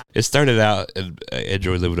 second? It started out, and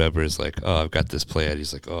Andrew Livenover is like, oh, I've got this plan.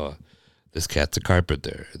 He's like, oh, this cat's a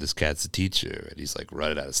carpenter. This cat's a teacher. And he's like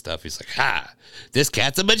running out of stuff. He's like, ha, this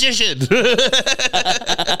cat's a magician.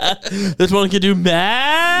 This one can do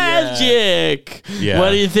magic. Yeah.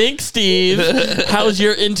 What do you think, Steve? How's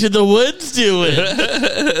your Into the Woods doing?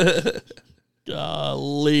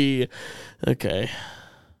 Golly. Okay.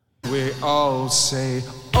 We all say,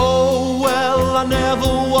 oh, well, I never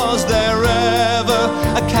was there ever.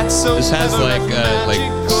 A cat so This has like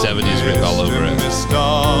 70s written all over it.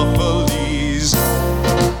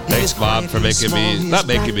 Thanks, Mom, for making me, not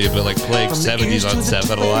making me, but like playing 70s on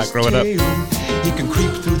 7 a lot growing up. He can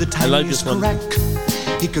creep through the tiniest crack.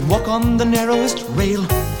 He can walk on the narrowest rail.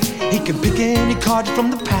 He can pick any card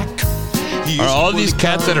from the pack. Are all these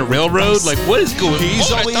cats at a railroad? Like, what is going on?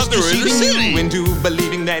 He's I always thought they were in the deceiving city. you into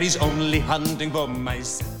believing that he's only hunting for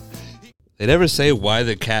mice. They never say why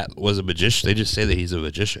the cat was a magician. They just say that he's a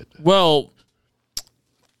magician. Well,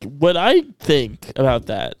 what I think about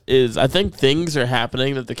that is I think things are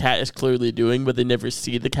happening that the cat is clearly doing, but they never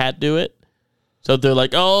see the cat do it. So they're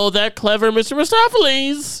like, oh, that clever Mr.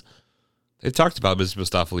 Mistopheles. They talked about Mr.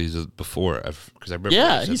 Mistopheles before, because I remember.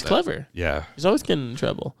 Yeah, you said he's that. clever. Yeah. He's always getting in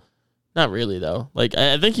trouble. Not really, though. Like,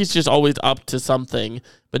 I think he's just always up to something,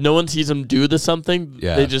 but no one sees him do the something.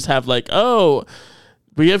 Yeah. They just have like, oh,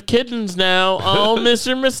 we have kittens now. Oh,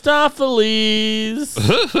 Mr. Mistopheles.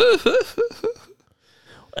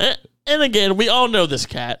 And again, we all know this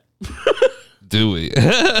cat. Do we?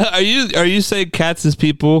 Are you saying cats is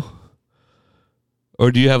people?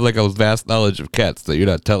 Or do you have like a vast knowledge of cats that you're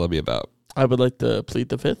not telling me about? I would like to plead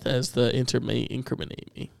the fifth as the inter may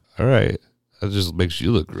incriminate me. All right. That just makes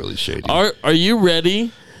you look really shady. Are you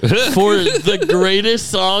ready for the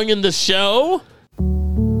greatest song in the show?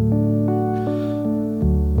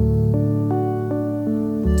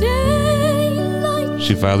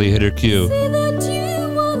 She finally hit her cue.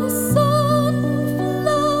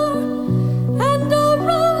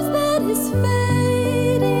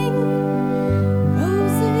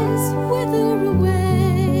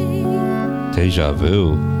 Deja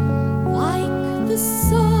vu. Like the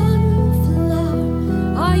sunflower,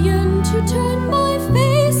 I yearn to turn my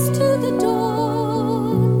face to the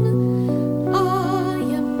dawn. I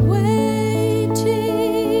am waiting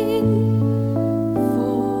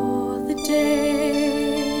for the day.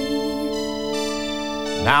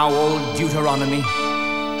 Now, old Deuteronomy,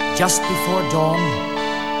 just before dawn,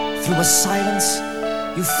 through a silence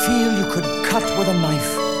you feel you could cut with a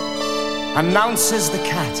knife, announces the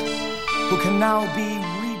cat, who can now be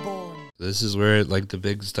reborn. This is where like the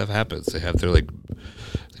big stuff happens. They have their like,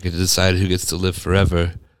 they get to decide who gets to live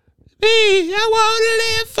forever. Me, I want to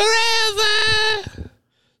live forever.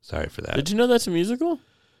 Sorry for that. Did you know that's a musical?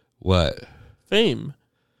 What? Fame.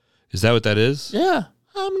 Is that what that is? Yeah.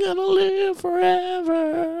 I'm gonna live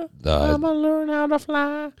forever. No, I'm gonna learn how to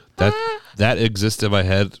fly. that exists in my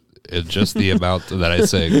head in just the amount that I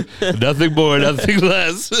sing. Nothing more, nothing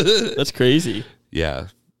less. That's crazy. Yeah.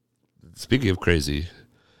 Speaking of crazy,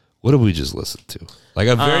 What did we just listen to? Like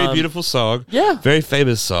a very beautiful song. Yeah. Very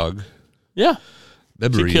famous song. Yeah.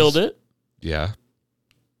 Memories. She killed it. Yeah.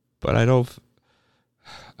 But I don't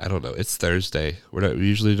know. It's Thursday. We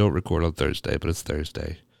usually don't record on Thursday, but it's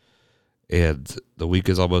Thursday. And the week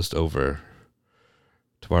is almost over.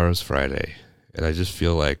 Tomorrow's Friday. And I just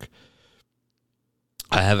feel like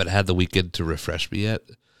I haven't had the weekend to refresh me yet.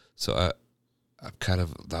 So I'm kind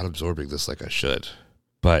of not absorbing this like I should.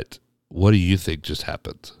 But what do you think just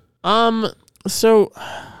happened? So,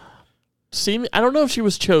 see, I don't know if she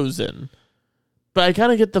was chosen, but I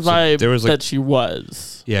kind of get the vibe that she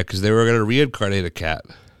was. Yeah, because they were going to reincarnate a cat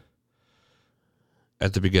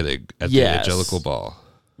at the beginning, at the Angelical Ball.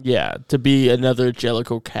 Yeah, to be another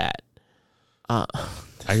Jellicle cat. I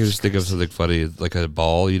can just think of something funny, like a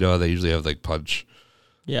ball, you know, they usually have like punch.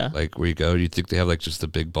 Yeah. Like where you go, you think they have like just a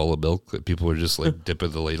big bowl of milk that people are just like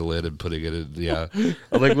dipping the ladle in and putting it in,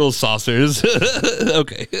 like little saucers.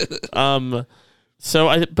 Okay.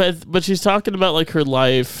 So but she's talking about like her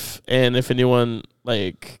life, and if anyone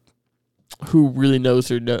like who really knows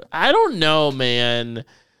her, I don't know, man.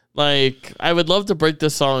 Like, I would love to break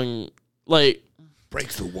this song, like break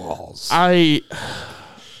the walls. I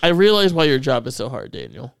realize why your job is so hard,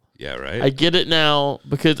 Daniel. Yeah, right. I get it now,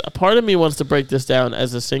 because a part of me wants to break this down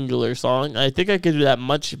as a singular song. I think I could do that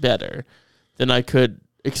much better than I could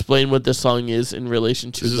explain what this song is in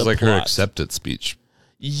relation to this is like plot. Her acceptance speech.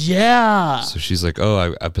 Yeah. So she's like,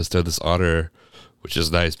 "Oh, I bestowed this honor, which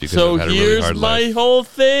is nice because I've had a really hard life." So here's my whole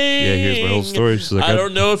thing. Yeah, here's my whole story. She's like, I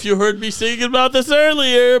don't know if you heard me singing about this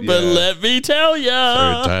earlier, but let me tell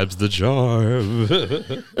ya. Third time's the charm.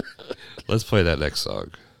 Let's play that next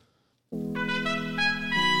song.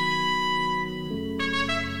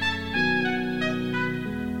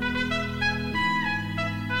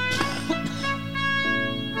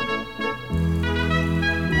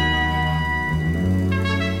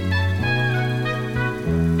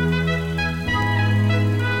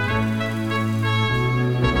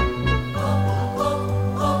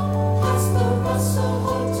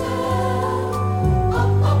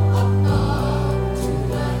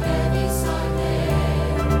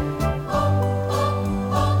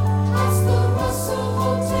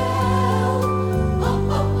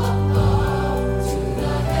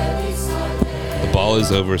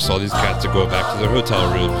 Is over, so all these cats are going back to their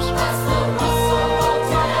hotel rooms.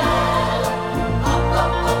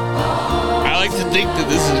 I like to think that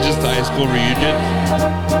this is just a high school reunion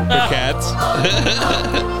for cats.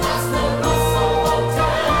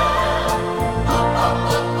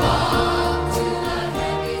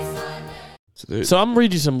 So I'm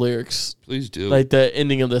reading some lyrics. Please do. Like the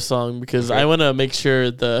ending of the song, because I want to make sure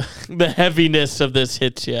the heaviness of this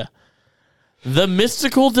hits you. The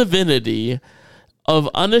mystical divinity of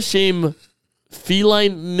unashamed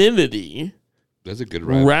felininity. That's a good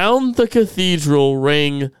rhyme. Round the cathedral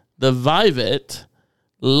rang the vivat,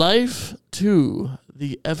 life to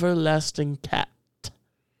the everlasting cat.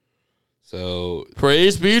 So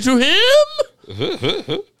praise be to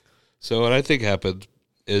him. So what I think happened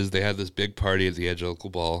is they had this big party at the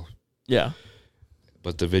Angelical Ball. Yeah.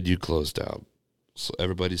 But the venue closed down. So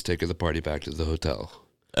everybody's taking the party back to the hotel.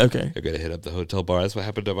 Okay. They're going to hit up the hotel bar. That's what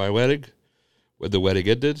happened at my wedding. When the wedding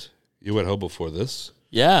ended, you went home before this.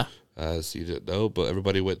 Yeah. So you didn't know, but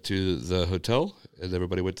everybody went to the hotel, and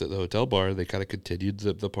everybody went to the hotel bar, and they kind of continued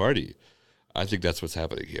the party. I think that's what's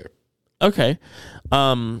happening here. Okay.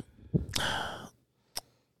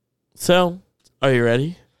 So, are you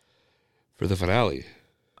ready? For the finale.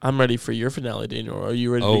 I'm ready for your finale, Daniel. Are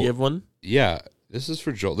you ready to give one? Yeah. This is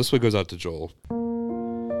for Joel. This one goes out to Joel.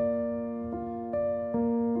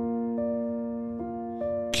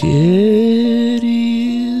 Kitties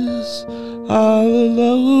all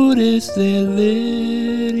alone as their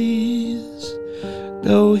ladies.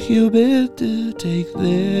 No human to take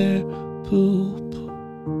their poop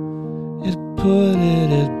and put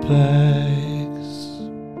it in bags.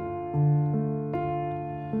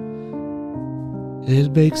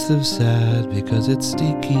 It makes them sad because it's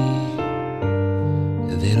stinky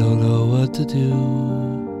and they don't know what to do.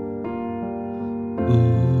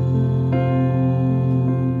 Ooh.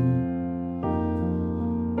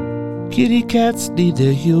 Kitty cats need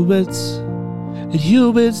their humans, and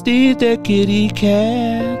humans need their kitty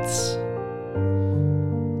cats.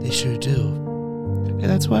 They sure do. And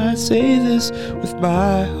that's why I say this with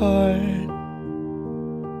my heart,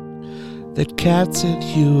 that cats and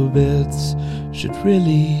humans should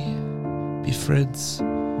really be friends.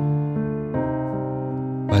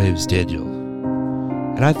 My name's Daniel,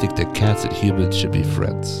 and I think that cats and humans should be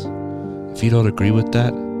friends. If you don't agree with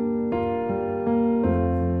that,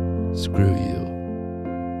 screw you.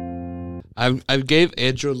 I gave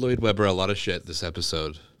Andrew Lloyd Webber a lot of shit this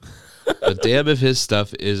episode, but damn if his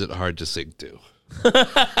stuff isn't hard to sing to.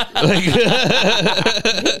 Like,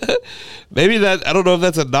 maybe that, I don't know if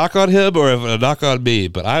that's a knock on him or a knock on me,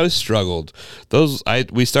 but I was struggled.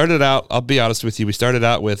 We started out, I'll be honest with you, we started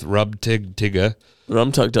out with Rum Tig Tigga.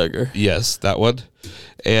 Rum Tug Tugger. Yes, that one.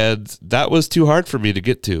 And that was too hard for me to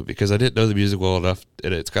get to because I didn't know the music well enough,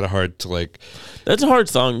 and it's kind of hard to like. That's a hard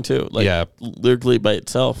song too. Like, yeah, lyrically by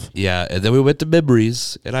itself. Yeah, and then we went to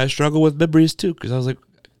Memories, and I struggled with Memories too because I was like,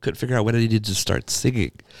 couldn't figure out when I needed to start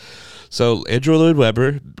singing. So Andrew Lloyd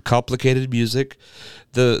Webber, complicated music,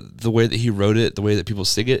 the way that he wrote it, the way that people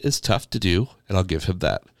sing it is tough to do, and I'll give him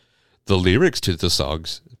that. The lyrics to the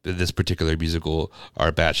songs in this particular musical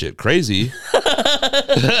are batshit crazy.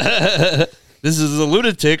 This is a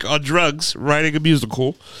lunatic on drugs writing a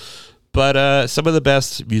musical, but some of the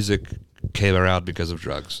best music came around because of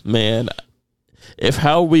drugs. Man, if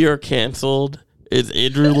How We Are Canceled is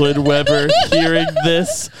Andrew Lloyd Webber hearing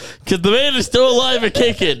this, because the man is still alive and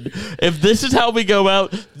kicking. If this is how we go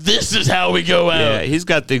out, this is how we go out. Yeah, he's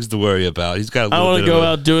got things to worry about. He's got. I want to go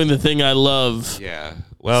out doing the thing I love. Yeah.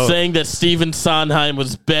 Well, saying that Stephen Sondheim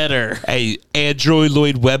was better. Hey, Andrew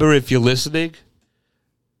Lloyd Webber, if you're listening,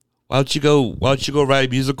 why don't you go write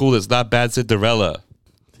a musical that's not Bad Cinderella?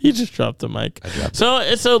 He just dropped the mic. So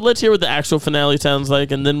let's hear what the actual finale sounds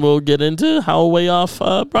like, and then we'll get into how way off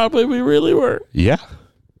Broadway we really were. Yeah.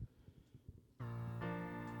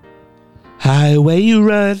 Highway you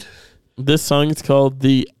run. This song is called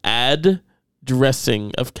The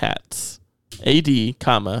Dressing of Cats. AD,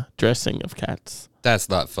 dressing of cats. That's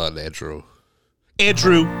not fun, Andrew.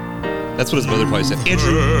 Andrew. That's what his mother probably said.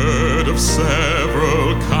 Andrew. Bird of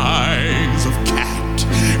several kinds of cat,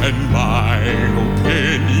 and my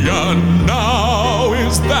opinion now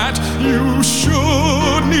is that you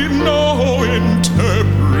should need no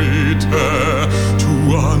interpreter to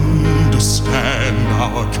understand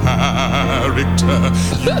our character.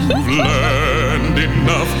 You've learned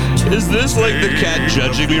enough. Is this like the cat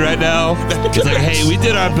judging me right now? It's like, hey, we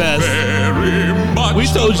did our best. We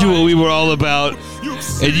told you what we were all about,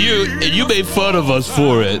 and you made fun of us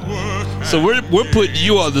for it. So we're putting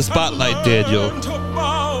you on the spotlight, Daniel.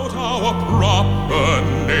 About our proper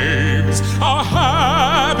names, our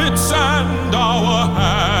habits, and our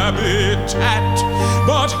habitat.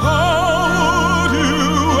 But how do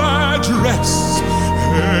you address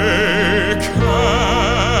a cat?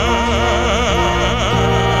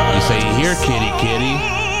 You say, here, kitty, kitty.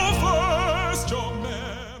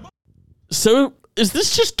 So is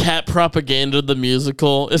this just cat propaganda, the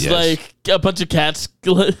musical? It's like a bunch of cats,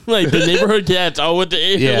 like the neighborhood cats, all went to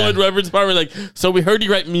Lloyd Webber's apartment. Like, so we heard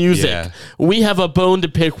you write music. Yeah. We have a bone to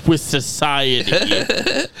pick with society.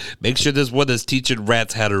 Make sure this one is teaching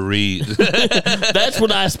rats how to read. That's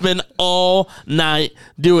what I spend all night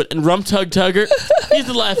doing. And Rum Tug Tugger, he's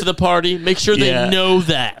the life of the party. Make sure they know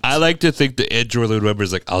that. I like to think that Andrew Lloyd Webber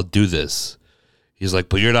is like, I'll do this. He's like,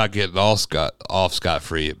 but you're not getting off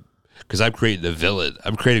scot-free. Because I'm creating a villain.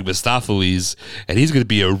 I'm creating Mistopheles, and he's going to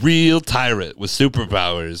be a real tyrant with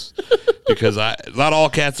superpowers. Because not all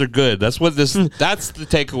cats are good. That's the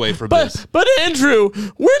takeaway from this. But Andrew,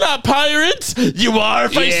 we're not pirates. You are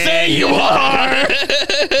if I say you are.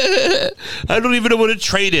 I don't even know what a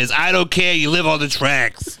train is. I don't care. You live on the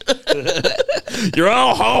tracks. You're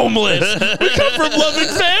all homeless. We come from loving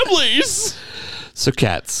families. So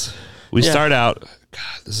cats. We start out.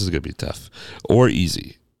 God, this is going to be tough or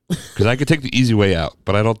easy. Because I could take the easy way out,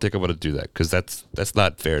 but I don't think I'm going to do that because that's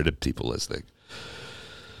not fair to people listening.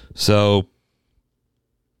 So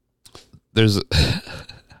there's,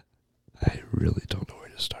 I really don't know where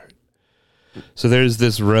to start. So there's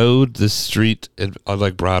this road, this street on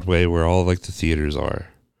like Broadway where all like the theaters are,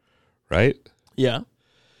 right? Yeah.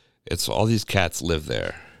 It's all these cats live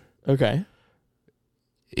there. Okay.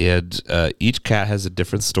 And each cat has a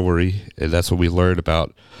different story, and that's what we learn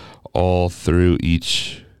about all through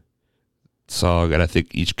each song. And I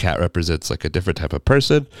think each cat represents like a different type of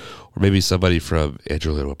person, or maybe somebody from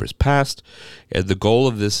Andrew Lloyd Webber's past. And the goal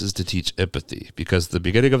of this is to teach empathy, because the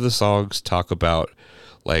beginning of the songs talk about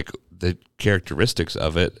like the characteristics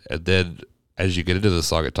of it, and then as you get into the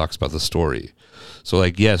song, it talks about the story. So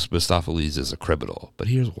like, yes, Mistopheles is a criminal, but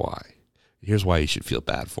here's why. Here's why you should feel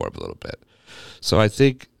bad for him a little bit. So I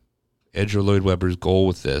think Andrew Lloyd Webber's goal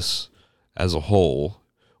with this as a whole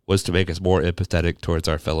was to make us more empathetic towards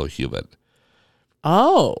our fellow human.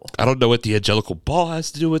 Oh. I don't know what the angelical ball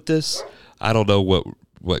has to do with this. I don't know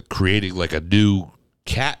what creating like a new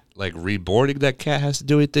cat, like reborning that cat has to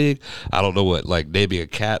do with anything. I don't know what like naming a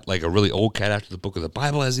cat, like a really old cat after the book of the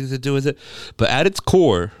Bible has anything to do with it. But at its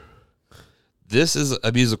core, This is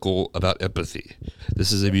a musical about empathy.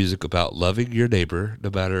 This is a music about loving your neighbor, no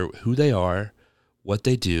matter who they are, what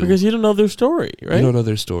they do. Because you don't know their story, right? You don't know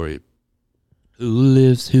their story. Who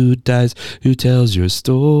lives, who dies, who tells your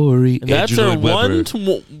story. And that's our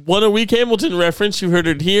one a week Hamilton reference. You heard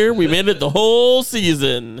it here. We made it the whole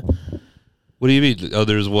season. What do you mean? Oh,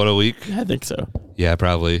 there's one a week? I think so. Yeah,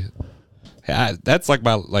 probably. That's like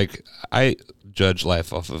I judge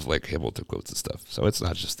life off of like Hamilton quotes and stuff. So it's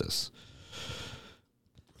not just this.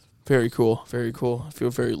 Very cool. Very cool. I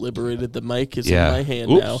feel very liberated. The mic is in my hand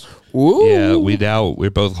now. Ooh. Yeah,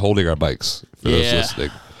 we're both holding our mics for those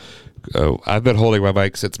listening. Oh, I've been holding my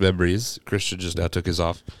mic since Memories. Christian just now took his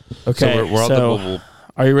off. Okay, so we're on the mobile.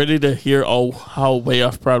 Are you ready to hear how way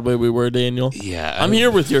off Broadway we were, Daniel? Yeah. I'm here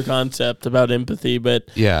with your concept about empathy, but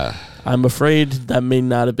I'm afraid that may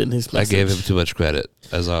not have been his message. I gave him too much credit,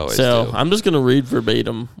 as I always do. So I'm just going to read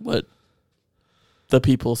verbatim what the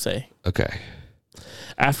people say. Okay.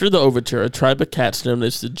 After the overture, a tribe of cats known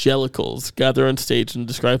as the Jellicles gather on stage and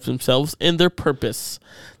describe themselves and their purpose.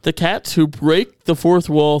 The cats, who break the fourth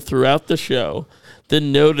wall throughout the show,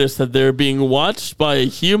 then notice that they're being watched by a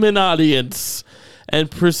human audience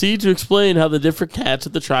and proceed to explain how the different cats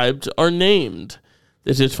of the tribes are named.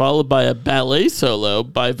 This is followed by a ballet solo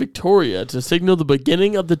by Victoria to signal the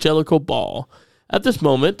beginning of the Jellicle Ball. At this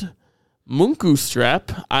moment, Munku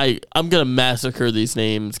Strap. I'm gonna massacre these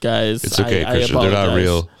names, guys. It's okay, Christian. They're not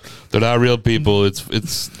real. They're not real people.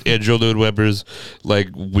 It's Angel Noon Webber's like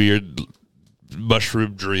weird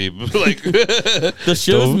mushroom dream. Like the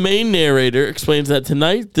show's main narrator explains that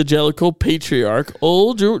tonight the Jellicle patriarch,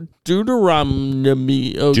 old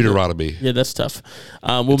Deuteronomy. Yeah, that's tough.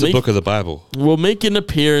 It's a book of the Bible. Will make an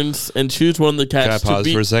appearance and choose one of the cats. Can I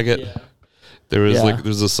pause for a second? Yeah.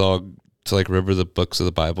 There's a song to like remember the books of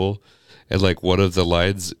the Bible. And like one of the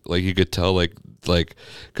lines, like you could tell, like,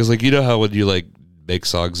 because like you know how when you like make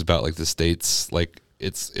songs about like the states, like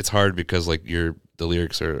it's hard because like the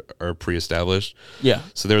lyrics are pre-established. Yeah.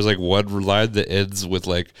 So there's like one line that ends with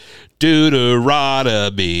like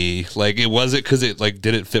Deuteronomy, like it wasn't because it like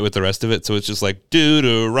didn't fit with the rest of it, so it's just like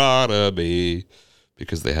Deuteronomy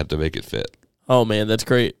because they had to make it fit. Oh man, that's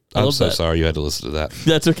great. I'm so sorry you had to listen to that.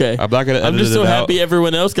 That's okay. I'm not gonna. I'm just so happy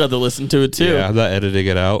everyone else got to listen to it too. Yeah, I'm not editing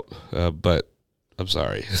it out, but I'm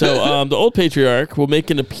sorry. So the old patriarch will make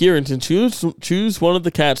an appearance and choose one of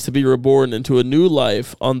the cats to be reborn into a new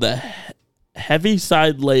life on the heavy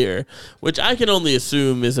side layer, which I can only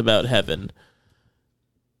assume is about heaven,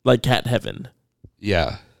 like cat heaven.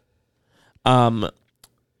 Yeah. So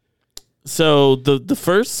the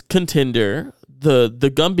first contender, the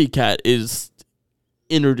Gumby cat, is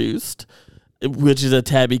introduced, which is a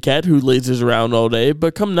tabby cat who lazes around all day,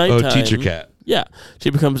 but come nighttime... Oh, teacher cat. Yeah. She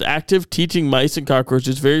becomes active, teaching mice and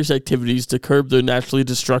cockroaches various activities to curb their naturally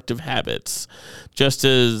destructive habits. Just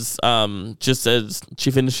as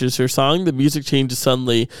she finishes her song, the music changes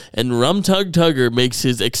suddenly, and Rum Tug Tugger makes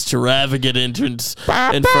his extravagant entrance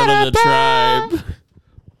in front of the tribe.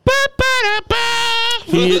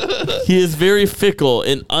 He is very fickle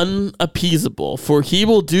and unappeasable, for he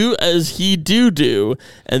will do as he do,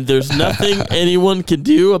 and there's nothing anyone can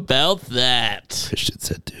do about that. Christian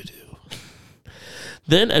said do.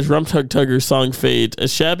 Then, as Rum Tug Tugger's song fades, a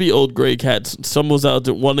shabby old gray cat stumbles out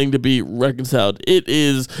wanting to be reconciled. It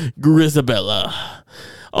is Grisabella.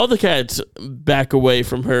 All the cats back away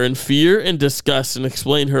from her in fear and disgust and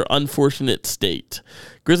explain her unfortunate state.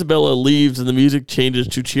 Grisabella leaves and the music changes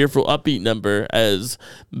to cheerful upbeat number as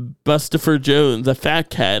Bustifer Jones, a fat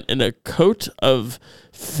cat in a coat of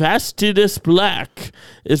fastidious black,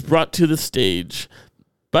 is brought to the stage.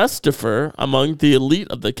 Bustifer, among the elite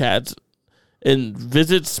of the cats, and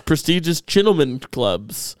visits prestigious gentlemen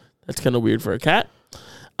clubs. That's kind of weird for a cat.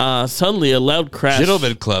 Suddenly, a loud crash.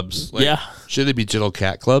 Gentlemen clubs? Like, yeah. Should they be gentle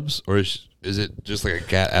cat clubs, or is it just like a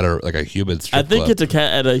cat at a human strip club? I think it's a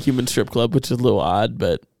cat at a human strip club, which is a little odd,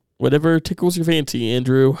 but whatever tickles your fancy,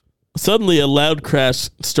 Andrew. Suddenly, a loud crash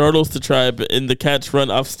startles the tribe, and the cats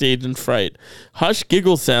run off stage in fright. Hush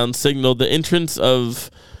giggle sounds signal the entrance of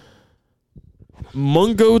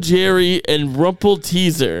Mungo Jerry and Rumple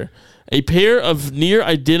Teaser, a pair of near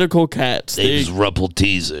identical cats. Name's Rumple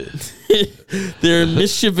Teaser. They're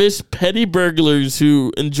mischievous, petty burglars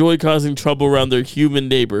who enjoy causing trouble around their human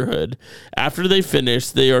neighborhood. After they finish,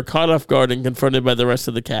 they are caught off guard and confronted by the rest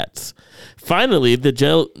of the cats. Finally, the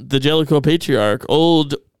Jellicle patriarch,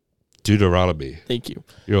 old Deuteronomy. Thank you.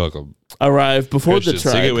 You're welcome. Arrive before Christian, the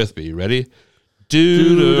tribe. sing it with me. Ready?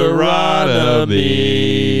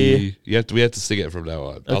 Deuteronomy. We have to sing it from now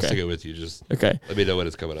on. I'll sing it with you. Just let me know when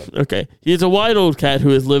it's coming up. Okay. He is a wide old cat who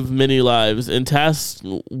has lived many lives and tasked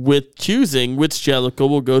with choosing which Jellicle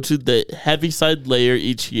will go to the Heaviside layer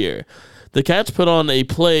each year. The cats put on a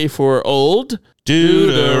play for old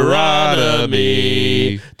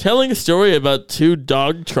Deuteronomy, telling a story about two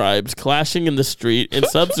dog tribes clashing in the street and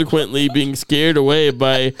subsequently being scared away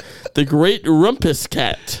by the great Rumpus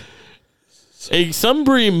Cat. A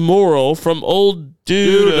summary moral from old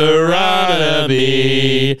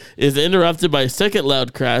Deuteronomy is interrupted by a second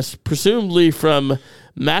loud crash, presumably from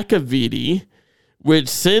Macavity, which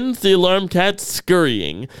sends the alarm cat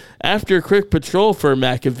scurrying. After a quick patrol for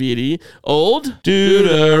Macavity, old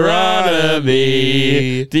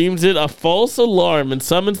Deuteronomy deems it a false alarm and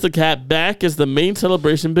summons the cat back as the main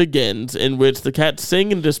celebration begins, in which the cats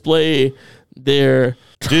sing and display their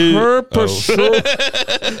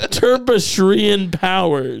Terpsichorean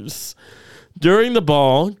powers. During the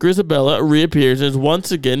ball, Grisabella reappears and is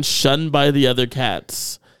once again shunned by the other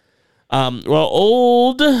cats.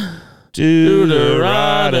 Old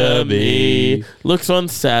Deuteronomy looks on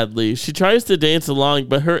sadly. She tries to dance along,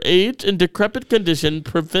 but her age and decrepit condition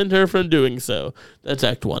prevent her from doing so. That's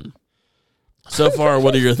Act 1. So far,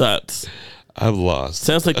 what are your thoughts? I'm lost.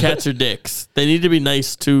 Sounds like cats are dicks. They need to be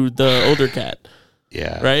nice to the older cat.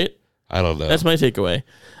 Yeah. Right? I don't know. That's my takeaway.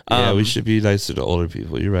 Yeah, we should be nice to the older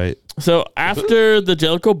people. You're right. So after the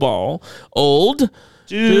Jellicle Ball, old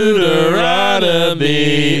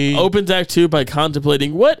Deuteronomy opens Act 2 by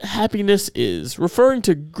contemplating what happiness is, referring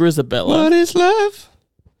to Grisabella. What is love?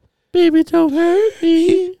 Baby, don't hurt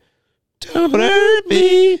me. Don't hurt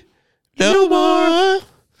me no more.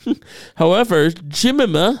 However,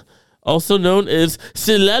 Jemima, also known as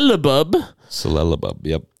Silelabub,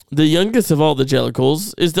 yep, the youngest of all the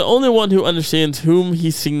Jellicles, is the only one who understands whom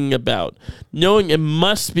he's singing about, knowing it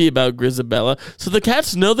must be about Grisabella. So the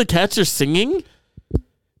cats know the cats are singing?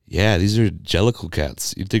 Yeah, these are Jellicle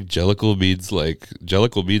cats. You'd think Jellicle means like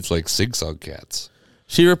sing-song cats.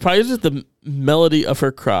 She reprises the melody of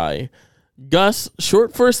her cry. Gus,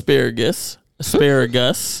 short for asparagus,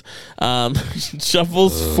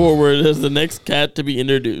 shuffles forward as the next cat to be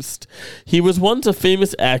introduced. He was once a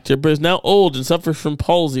famous actor, but is now old and suffers from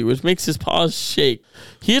palsy, which makes his paws shake.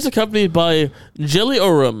 He is accompanied by Jelly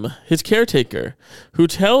Orum, his caretaker, who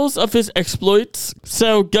tells of his exploits.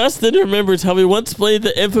 So Gus then remembers how he once played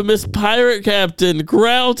the infamous pirate captain,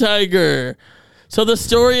 Growl Tiger. So the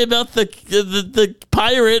story about the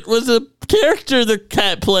pirate was a character the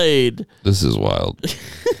cat played. This is wild.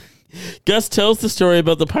 Gus tells the story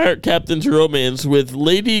about the pirate captain's romance with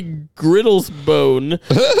Lady Griddlesbone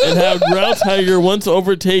and how Growl Tiger once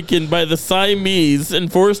overtaken by the Siamese and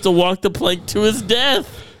forced to walk the plank to his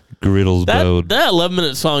death. Griddlesbone. That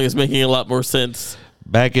 11-minute song is making a lot more sense.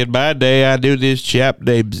 Back in my day, I knew this chap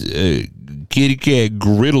named Kitty Cat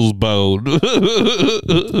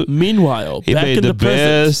Griddlesbone. Meanwhile, he back made in the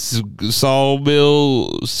best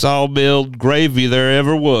sawmill gravy there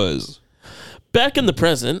ever was. Back in the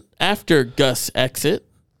present, after Gus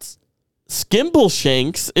exits,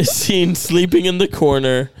 Skimbleshanks is seen sleeping in the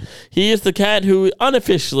corner. He is the cat who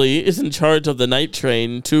unofficially is in charge of the night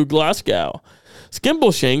train to Glasgow.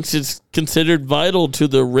 Skimbleshanks is considered vital to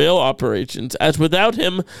the rail operations, as without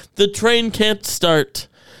him, the train can't start.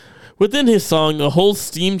 Within his song, a whole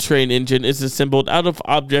steam train engine is assembled out of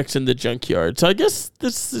objects in the junkyard. So I guess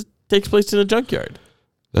this takes place in a junkyard.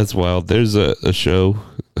 That's wild. There's a show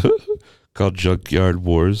called Junkyard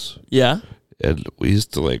Wars. Yeah. And we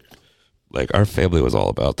used to like our family was all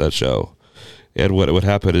about that show. And what would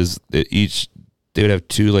happen is they would have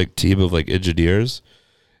two team of engineers,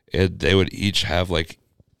 and they would each have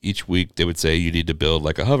each week they would say you need to build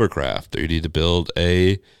a hovercraft, or you need to build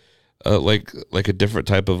a a different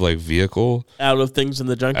type of vehicle out of things in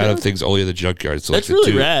the junkyard. Out of things only in the junkyard. So that's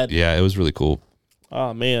really rad. Yeah, it was really cool.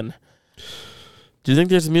 Oh man. Do you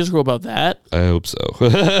think there's a musical about that? I hope so.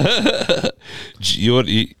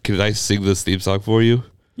 Can I sing this theme song for you?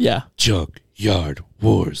 Yeah. Junkyard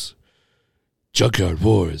Wars. Junkyard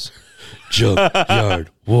Wars.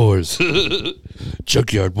 Junkyard Wars.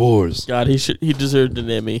 Junkyard Wars. God, he deserved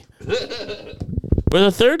an Emmy. With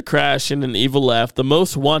a third crash and an evil laugh, the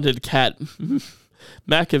most wanted cat,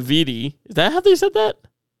 Macavity. Is that how they said that?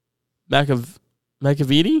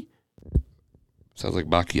 Macavity? Sounds like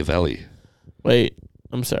Machiavelli. Wait,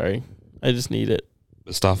 I'm sorry. I just need it.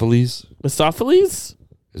 Mephistopheles? Mephistopheles?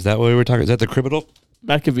 Is that what we were talking? Is that the criminal?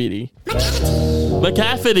 Macavity.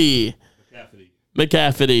 McCafferty.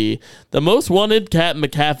 McCafferty. The most wanted cat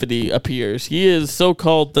McCafferty appears. He is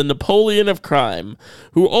so-called the Napoleon of crime,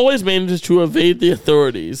 who always manages to evade the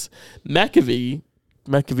authorities. McAvee.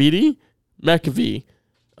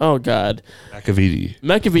 Oh, God.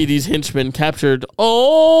 McAvee's henchmen captured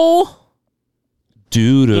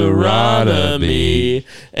Deuteronomy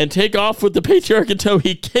and take off with the patriarch in tow.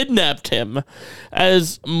 He kidnapped him.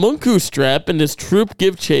 As Munkustrap and his troop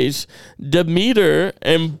give chase, Demeter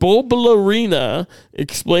and Bulbalarina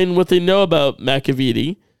explain what they know about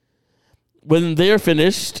Macavity. When they are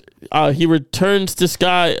finished, he returns to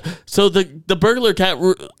Sky. So the burglar cat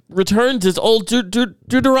returns his old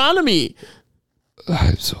Deuteronomy.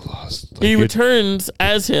 I'm so lost. He returns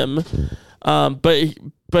as him,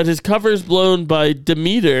 but his cover is blown by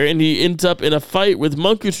Demeter, and he ends up in a fight with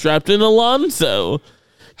Munkustrap and Alonso.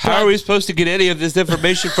 How are we supposed to get any of this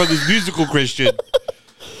information from this musical Christian?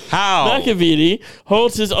 How? Macavity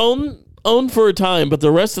holds his own for a time, but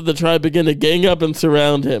the rest of the tribe begin to gang up and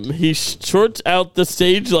surround him. He shorts out the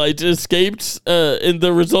stage lights and escapes in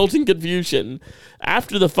the resulting confusion.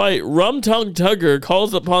 After the fight, Rum Tongue Tugger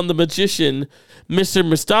calls upon the magician Mr.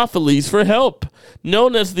 Mistopheles for help.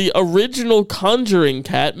 Known as the original conjuring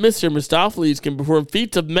cat, Mr. Mistopheles can perform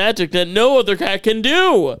feats of magic that no other cat can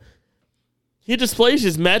do. He displays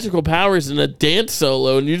his magical powers in a dance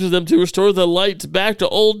solo and uses them to restore the lights back to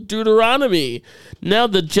old Deuteronomy. Now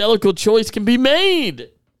the Jellicle choice can be made.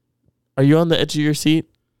 Are you on the edge of your seat?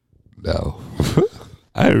 No.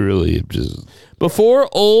 I really am just... Before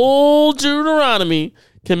old Deuteronomy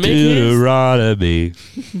can make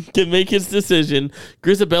his decision,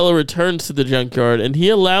 Grisabella returns to the junkyard and he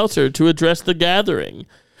allows her to address the gathering.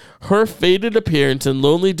 Her faded appearance and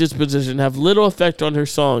lonely disposition have little effect on her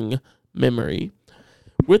song, Memory.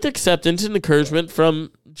 With acceptance and encouragement from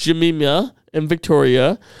Jemima and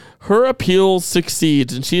Victoria, her appeal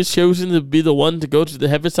succeeds and she is chosen to be the one to go to the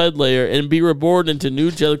Heaviside Lair and be reborn into new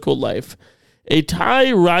Jellicle life. A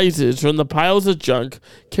tie rises from the piles of junk,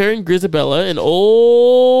 carrying Grisabella and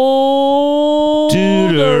old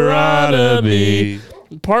Deuteronomy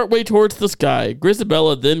partway towards the sky.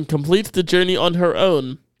 Grisabella then completes the journey on her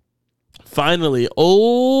own. Finally,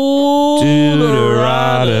 old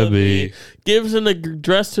Deuteronomy gives an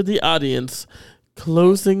address to the audience,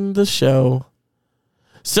 closing the show.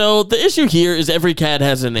 So the issue here is every cat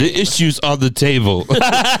has a name. The issue's on the table. Sorry.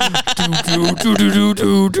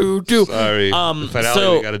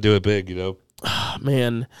 Finale, we got to do it big, you know.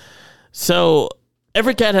 Man. So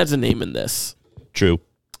every cat has a name in this. True.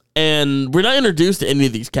 And we're not introduced to any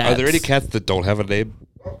of these cats. Are there any cats that don't have a name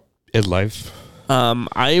in life?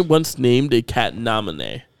 I once named a cat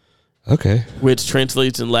Nomine. Okay. Which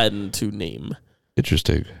translates in Latin to name.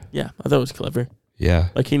 Interesting. Yeah, I thought it was clever. Yeah.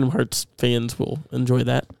 My Kingdom Hearts fans will enjoy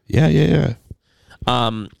that. Yeah.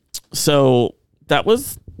 So that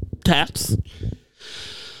was Cats.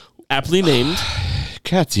 Aptly named.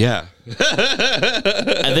 Cats, yeah.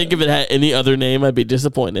 I think if it had any other name, I'd be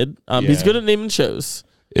disappointed. He's good at naming shows.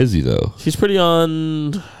 Is he though? He's pretty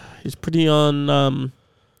on pretty on the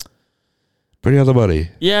money.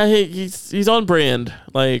 Yeah, he's on brand.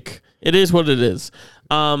 Like, it is what it is.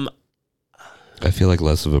 I feel like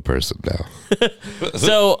less of a person now.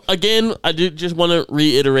 So, again, I do just want to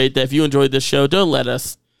reiterate that if you enjoyed this show, don't let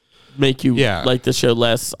us make you like the show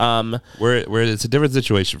less. Where it's a different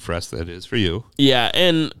situation for us than it is for you. Yeah,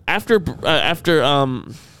 and after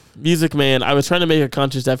Music Man, I was trying to make a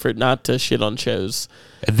conscious effort not to shit on shows.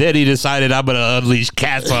 And then he decided I'm going to unleash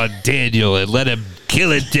cats on Daniel and let him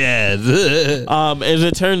kill it dead. As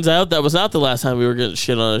it turns out, that was not the last time we were going to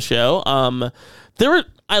shit on a show.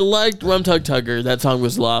 I liked Rum Tug Tugger. That song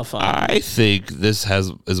was a lot of fun. I think this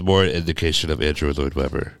is more an indication of Andrew Lloyd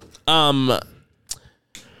Webber.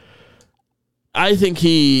 I think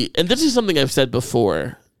and this is something I've said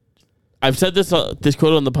before. I've said this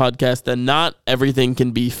quote on the podcast that not everything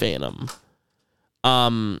can be Phantom.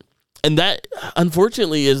 And that,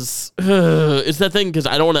 unfortunately, is that thing because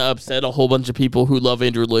I don't want to upset a whole bunch of people who love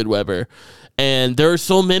Andrew Lloyd Webber. And there are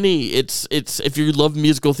so many. It's if you love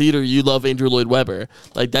musical theater, you love Andrew Lloyd Webber.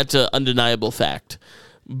 Like, that's an undeniable fact.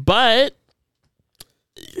 But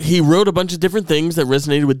he wrote a bunch of different things that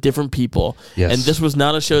resonated with different people. Yes. And this was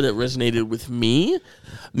not a show that resonated with me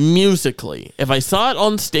musically. If I saw it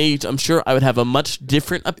on stage, I'm sure I would have a much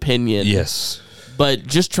different opinion. Yes. But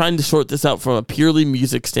just trying to sort this out from a purely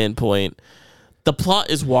music standpoint, the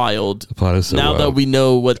plot is wild. The plot is so now wild. that we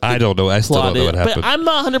know what I don't know. I still don't know what happened. But I'm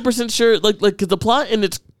not 100% sure. Like, because the plot in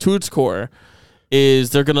its core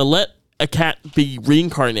is they're gonna let a cat be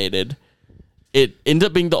reincarnated. It ends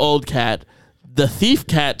up being the old cat. The thief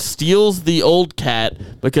cat steals the old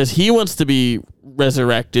cat because he wants to be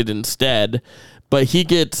resurrected instead. but he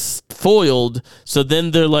gets foiled. So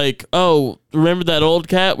then they're like, "Oh, remember that old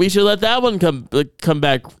cat? We should let that one come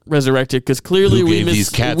back resurrected because clearly Who gave these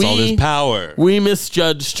cats all this power? We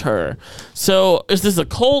misjudged her." So is this a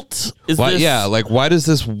cult? Why does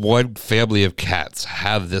this one family of cats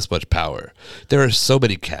have this much power? There are so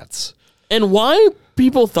many cats. And why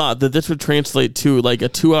people thought that this would translate to like a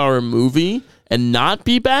 2-hour movie and not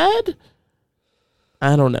be bad?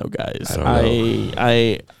 I don't know, guys.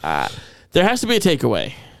 I there has to be a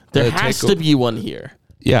takeaway. There has to be one here.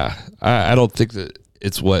 Yeah, I don't think that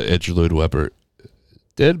it's what Andrew Lloyd Webber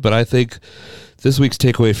did, but I think this week's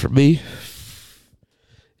takeaway for me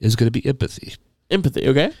is going to be empathy. Empathy,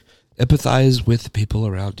 okay. Empathize with the people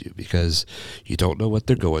around you because you don't know what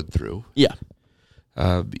they're going through. Yeah.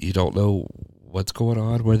 You don't know what's going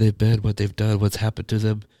on, where they've been, what they've done, what's happened to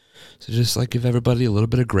them. So just like give everybody a little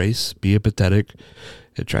bit of grace, be empathetic,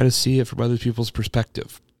 and try to see it from other people's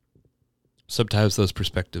perspective. Sometimes those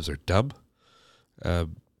perspectives are dumb.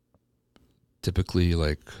 Typically,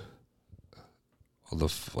 like on the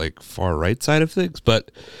far right side of things,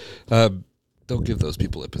 but don't give those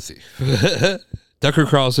people empathy. Tucker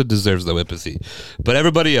Carlson deserves no empathy, but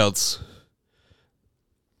everybody else.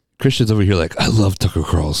 Christian's over here like, I love Tucker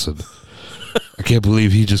Carlson. I can't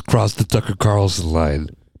believe he just crossed the Tucker Carlson line.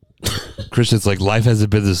 Christian's like, life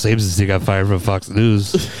hasn't been the same since he got fired from Fox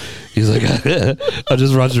News. He's like, I'm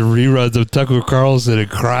just watching reruns of Tucker Carlson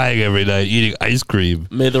and crying every night, eating ice cream.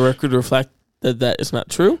 May the record reflect that is not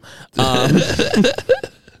true. Not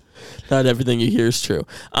everything you hear is true.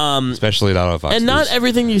 Especially not on Fox and News. not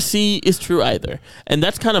everything you see is true either. And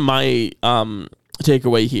that's kind of my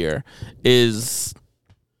takeaway here is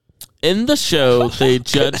in the show, they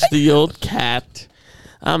judge the old cat.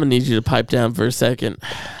 I'm going to need you to pipe down for a second.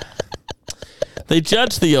 They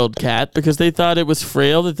judged the old cat because they thought it was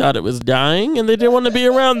frail, they thought it was dying, and they didn't want to be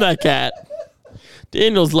around that cat.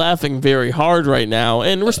 Daniel's laughing very hard right now,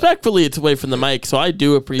 and respectfully, it's away from the mic, so I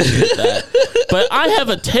do appreciate that. But I have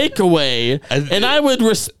a takeaway, and I would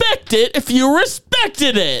respect it if you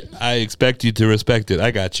respected it. I expect you to respect it.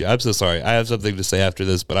 I got you. I'm so sorry. I have something to say after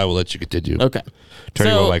this, but I will let you continue. Okay.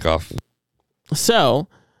 Turning my mic off. So,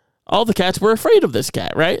 all the cats were afraid of this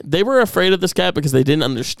cat, right? They were afraid of this cat because they didn't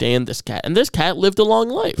understand this cat. And this cat lived a long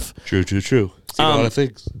life. True. Seen a lot of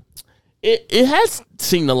things. It has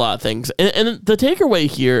seen a lot of things. And the takeaway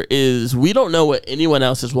here is we don't know what anyone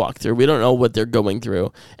else has walked through. We don't know what they're going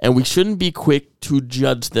through. And we shouldn't be quick to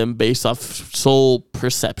judge them based off sole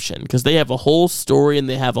perception because they have a whole story and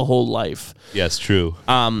they have a whole life. Yes, true.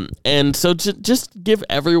 And so just give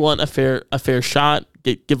everyone a fair shot.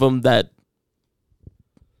 Give them that.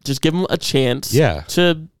 Just give them a chance. Yeah.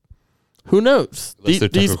 To who knows?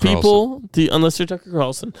 These people, unless they're Tucker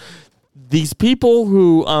Carlson, these people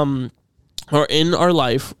who are in our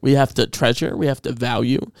life, we have to treasure, we have to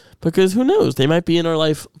value, because who knows? They might be in our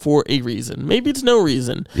life for a reason. Maybe it's no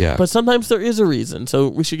reason. Yeah. But sometimes there is a reason. So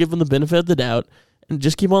we should give them the benefit of the doubt and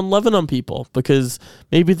just keep on loving on people because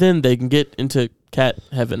maybe then they can get into cat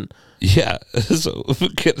heaven. Yeah. So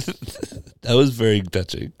that was very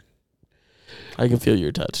touching. I can feel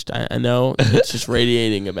you're touched. I know it's just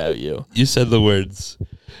radiating about you. You said the words,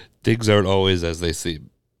 things aren't always as they seem.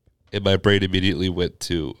 And my brain immediately went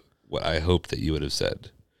to what I hoped that you would have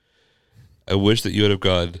said. I wish that you would have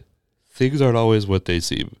gone, things aren't always what they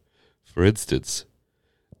seem. For instance,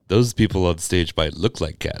 those people on stage might look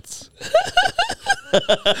like cats.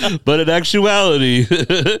 But in actuality,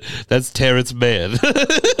 that's Terrence Mann.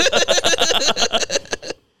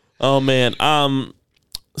 Oh, man.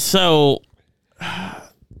 So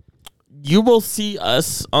you will see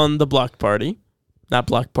us on the block party. Not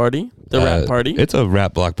block party, the rap party. It's a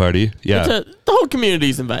rap block party. Yeah. The whole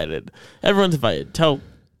community's invited. Everyone's invited. Tell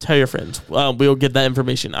your friends. We'll get that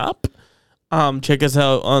information up. Check us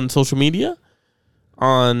out on social media.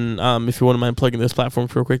 On if you wouldn't mind plugging those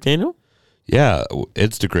platforms real quick, Daniel. Yeah,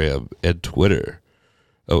 Instagram and Twitter.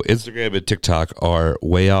 Oh, Instagram and TikTok are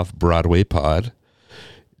Way Off Broadway Pod.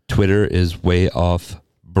 Twitter is Way Off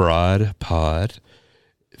Broad Pod.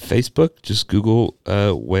 Facebook, just Google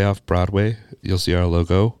Way Off Broadway. You'll see our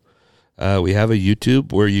logo. We have a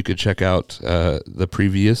YouTube where you can check out the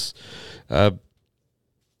previous rap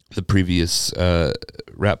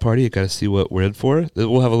party. You got to see what we're in for.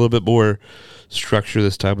 We'll have a little bit more structure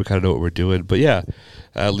this time. We kind of know what we're doing. But yeah,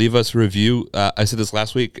 leave us a review. I said this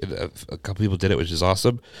last week, and a couple people did it, which is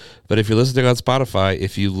awesome. But if you're listening on Spotify,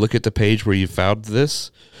 if you look at the page where you found this,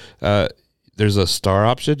 there's a star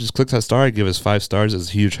option. Just click that star and give us 5 stars. It's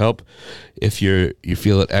a huge help. If you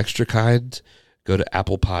feel it extra kind, go to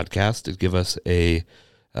Apple Podcast and give us a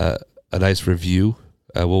nice review.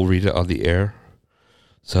 We'll read it on the air.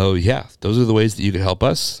 So yeah, those are the ways that you can help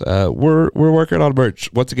us. We're working on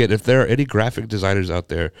merch. Once again, if there are any graphic designers out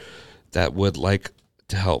there that would like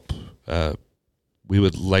to help, we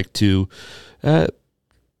would like to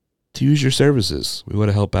use your services. We want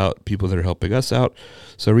to help out people that are helping us out.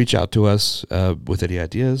 So reach out to us with any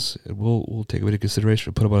ideas, and we'll take them into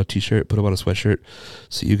consideration. Put them on a t-shirt, put them on a sweatshirt,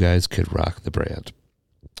 so you guys can rock the brand.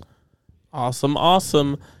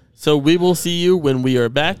 Awesome. So we will see you when we are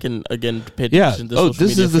back, and again, pay attention to social this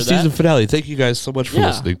media is the for season that. finale. Thank you guys so much for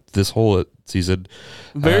listening this whole season.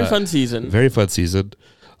 Very fun season. Very fun season.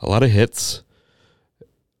 A lot of hits.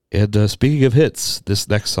 And speaking of hits, this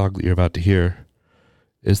next song that you're about to hear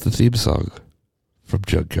is the theme song from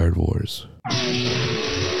Junkyard Wars.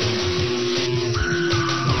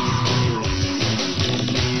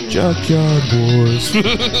 Junkyard Wars.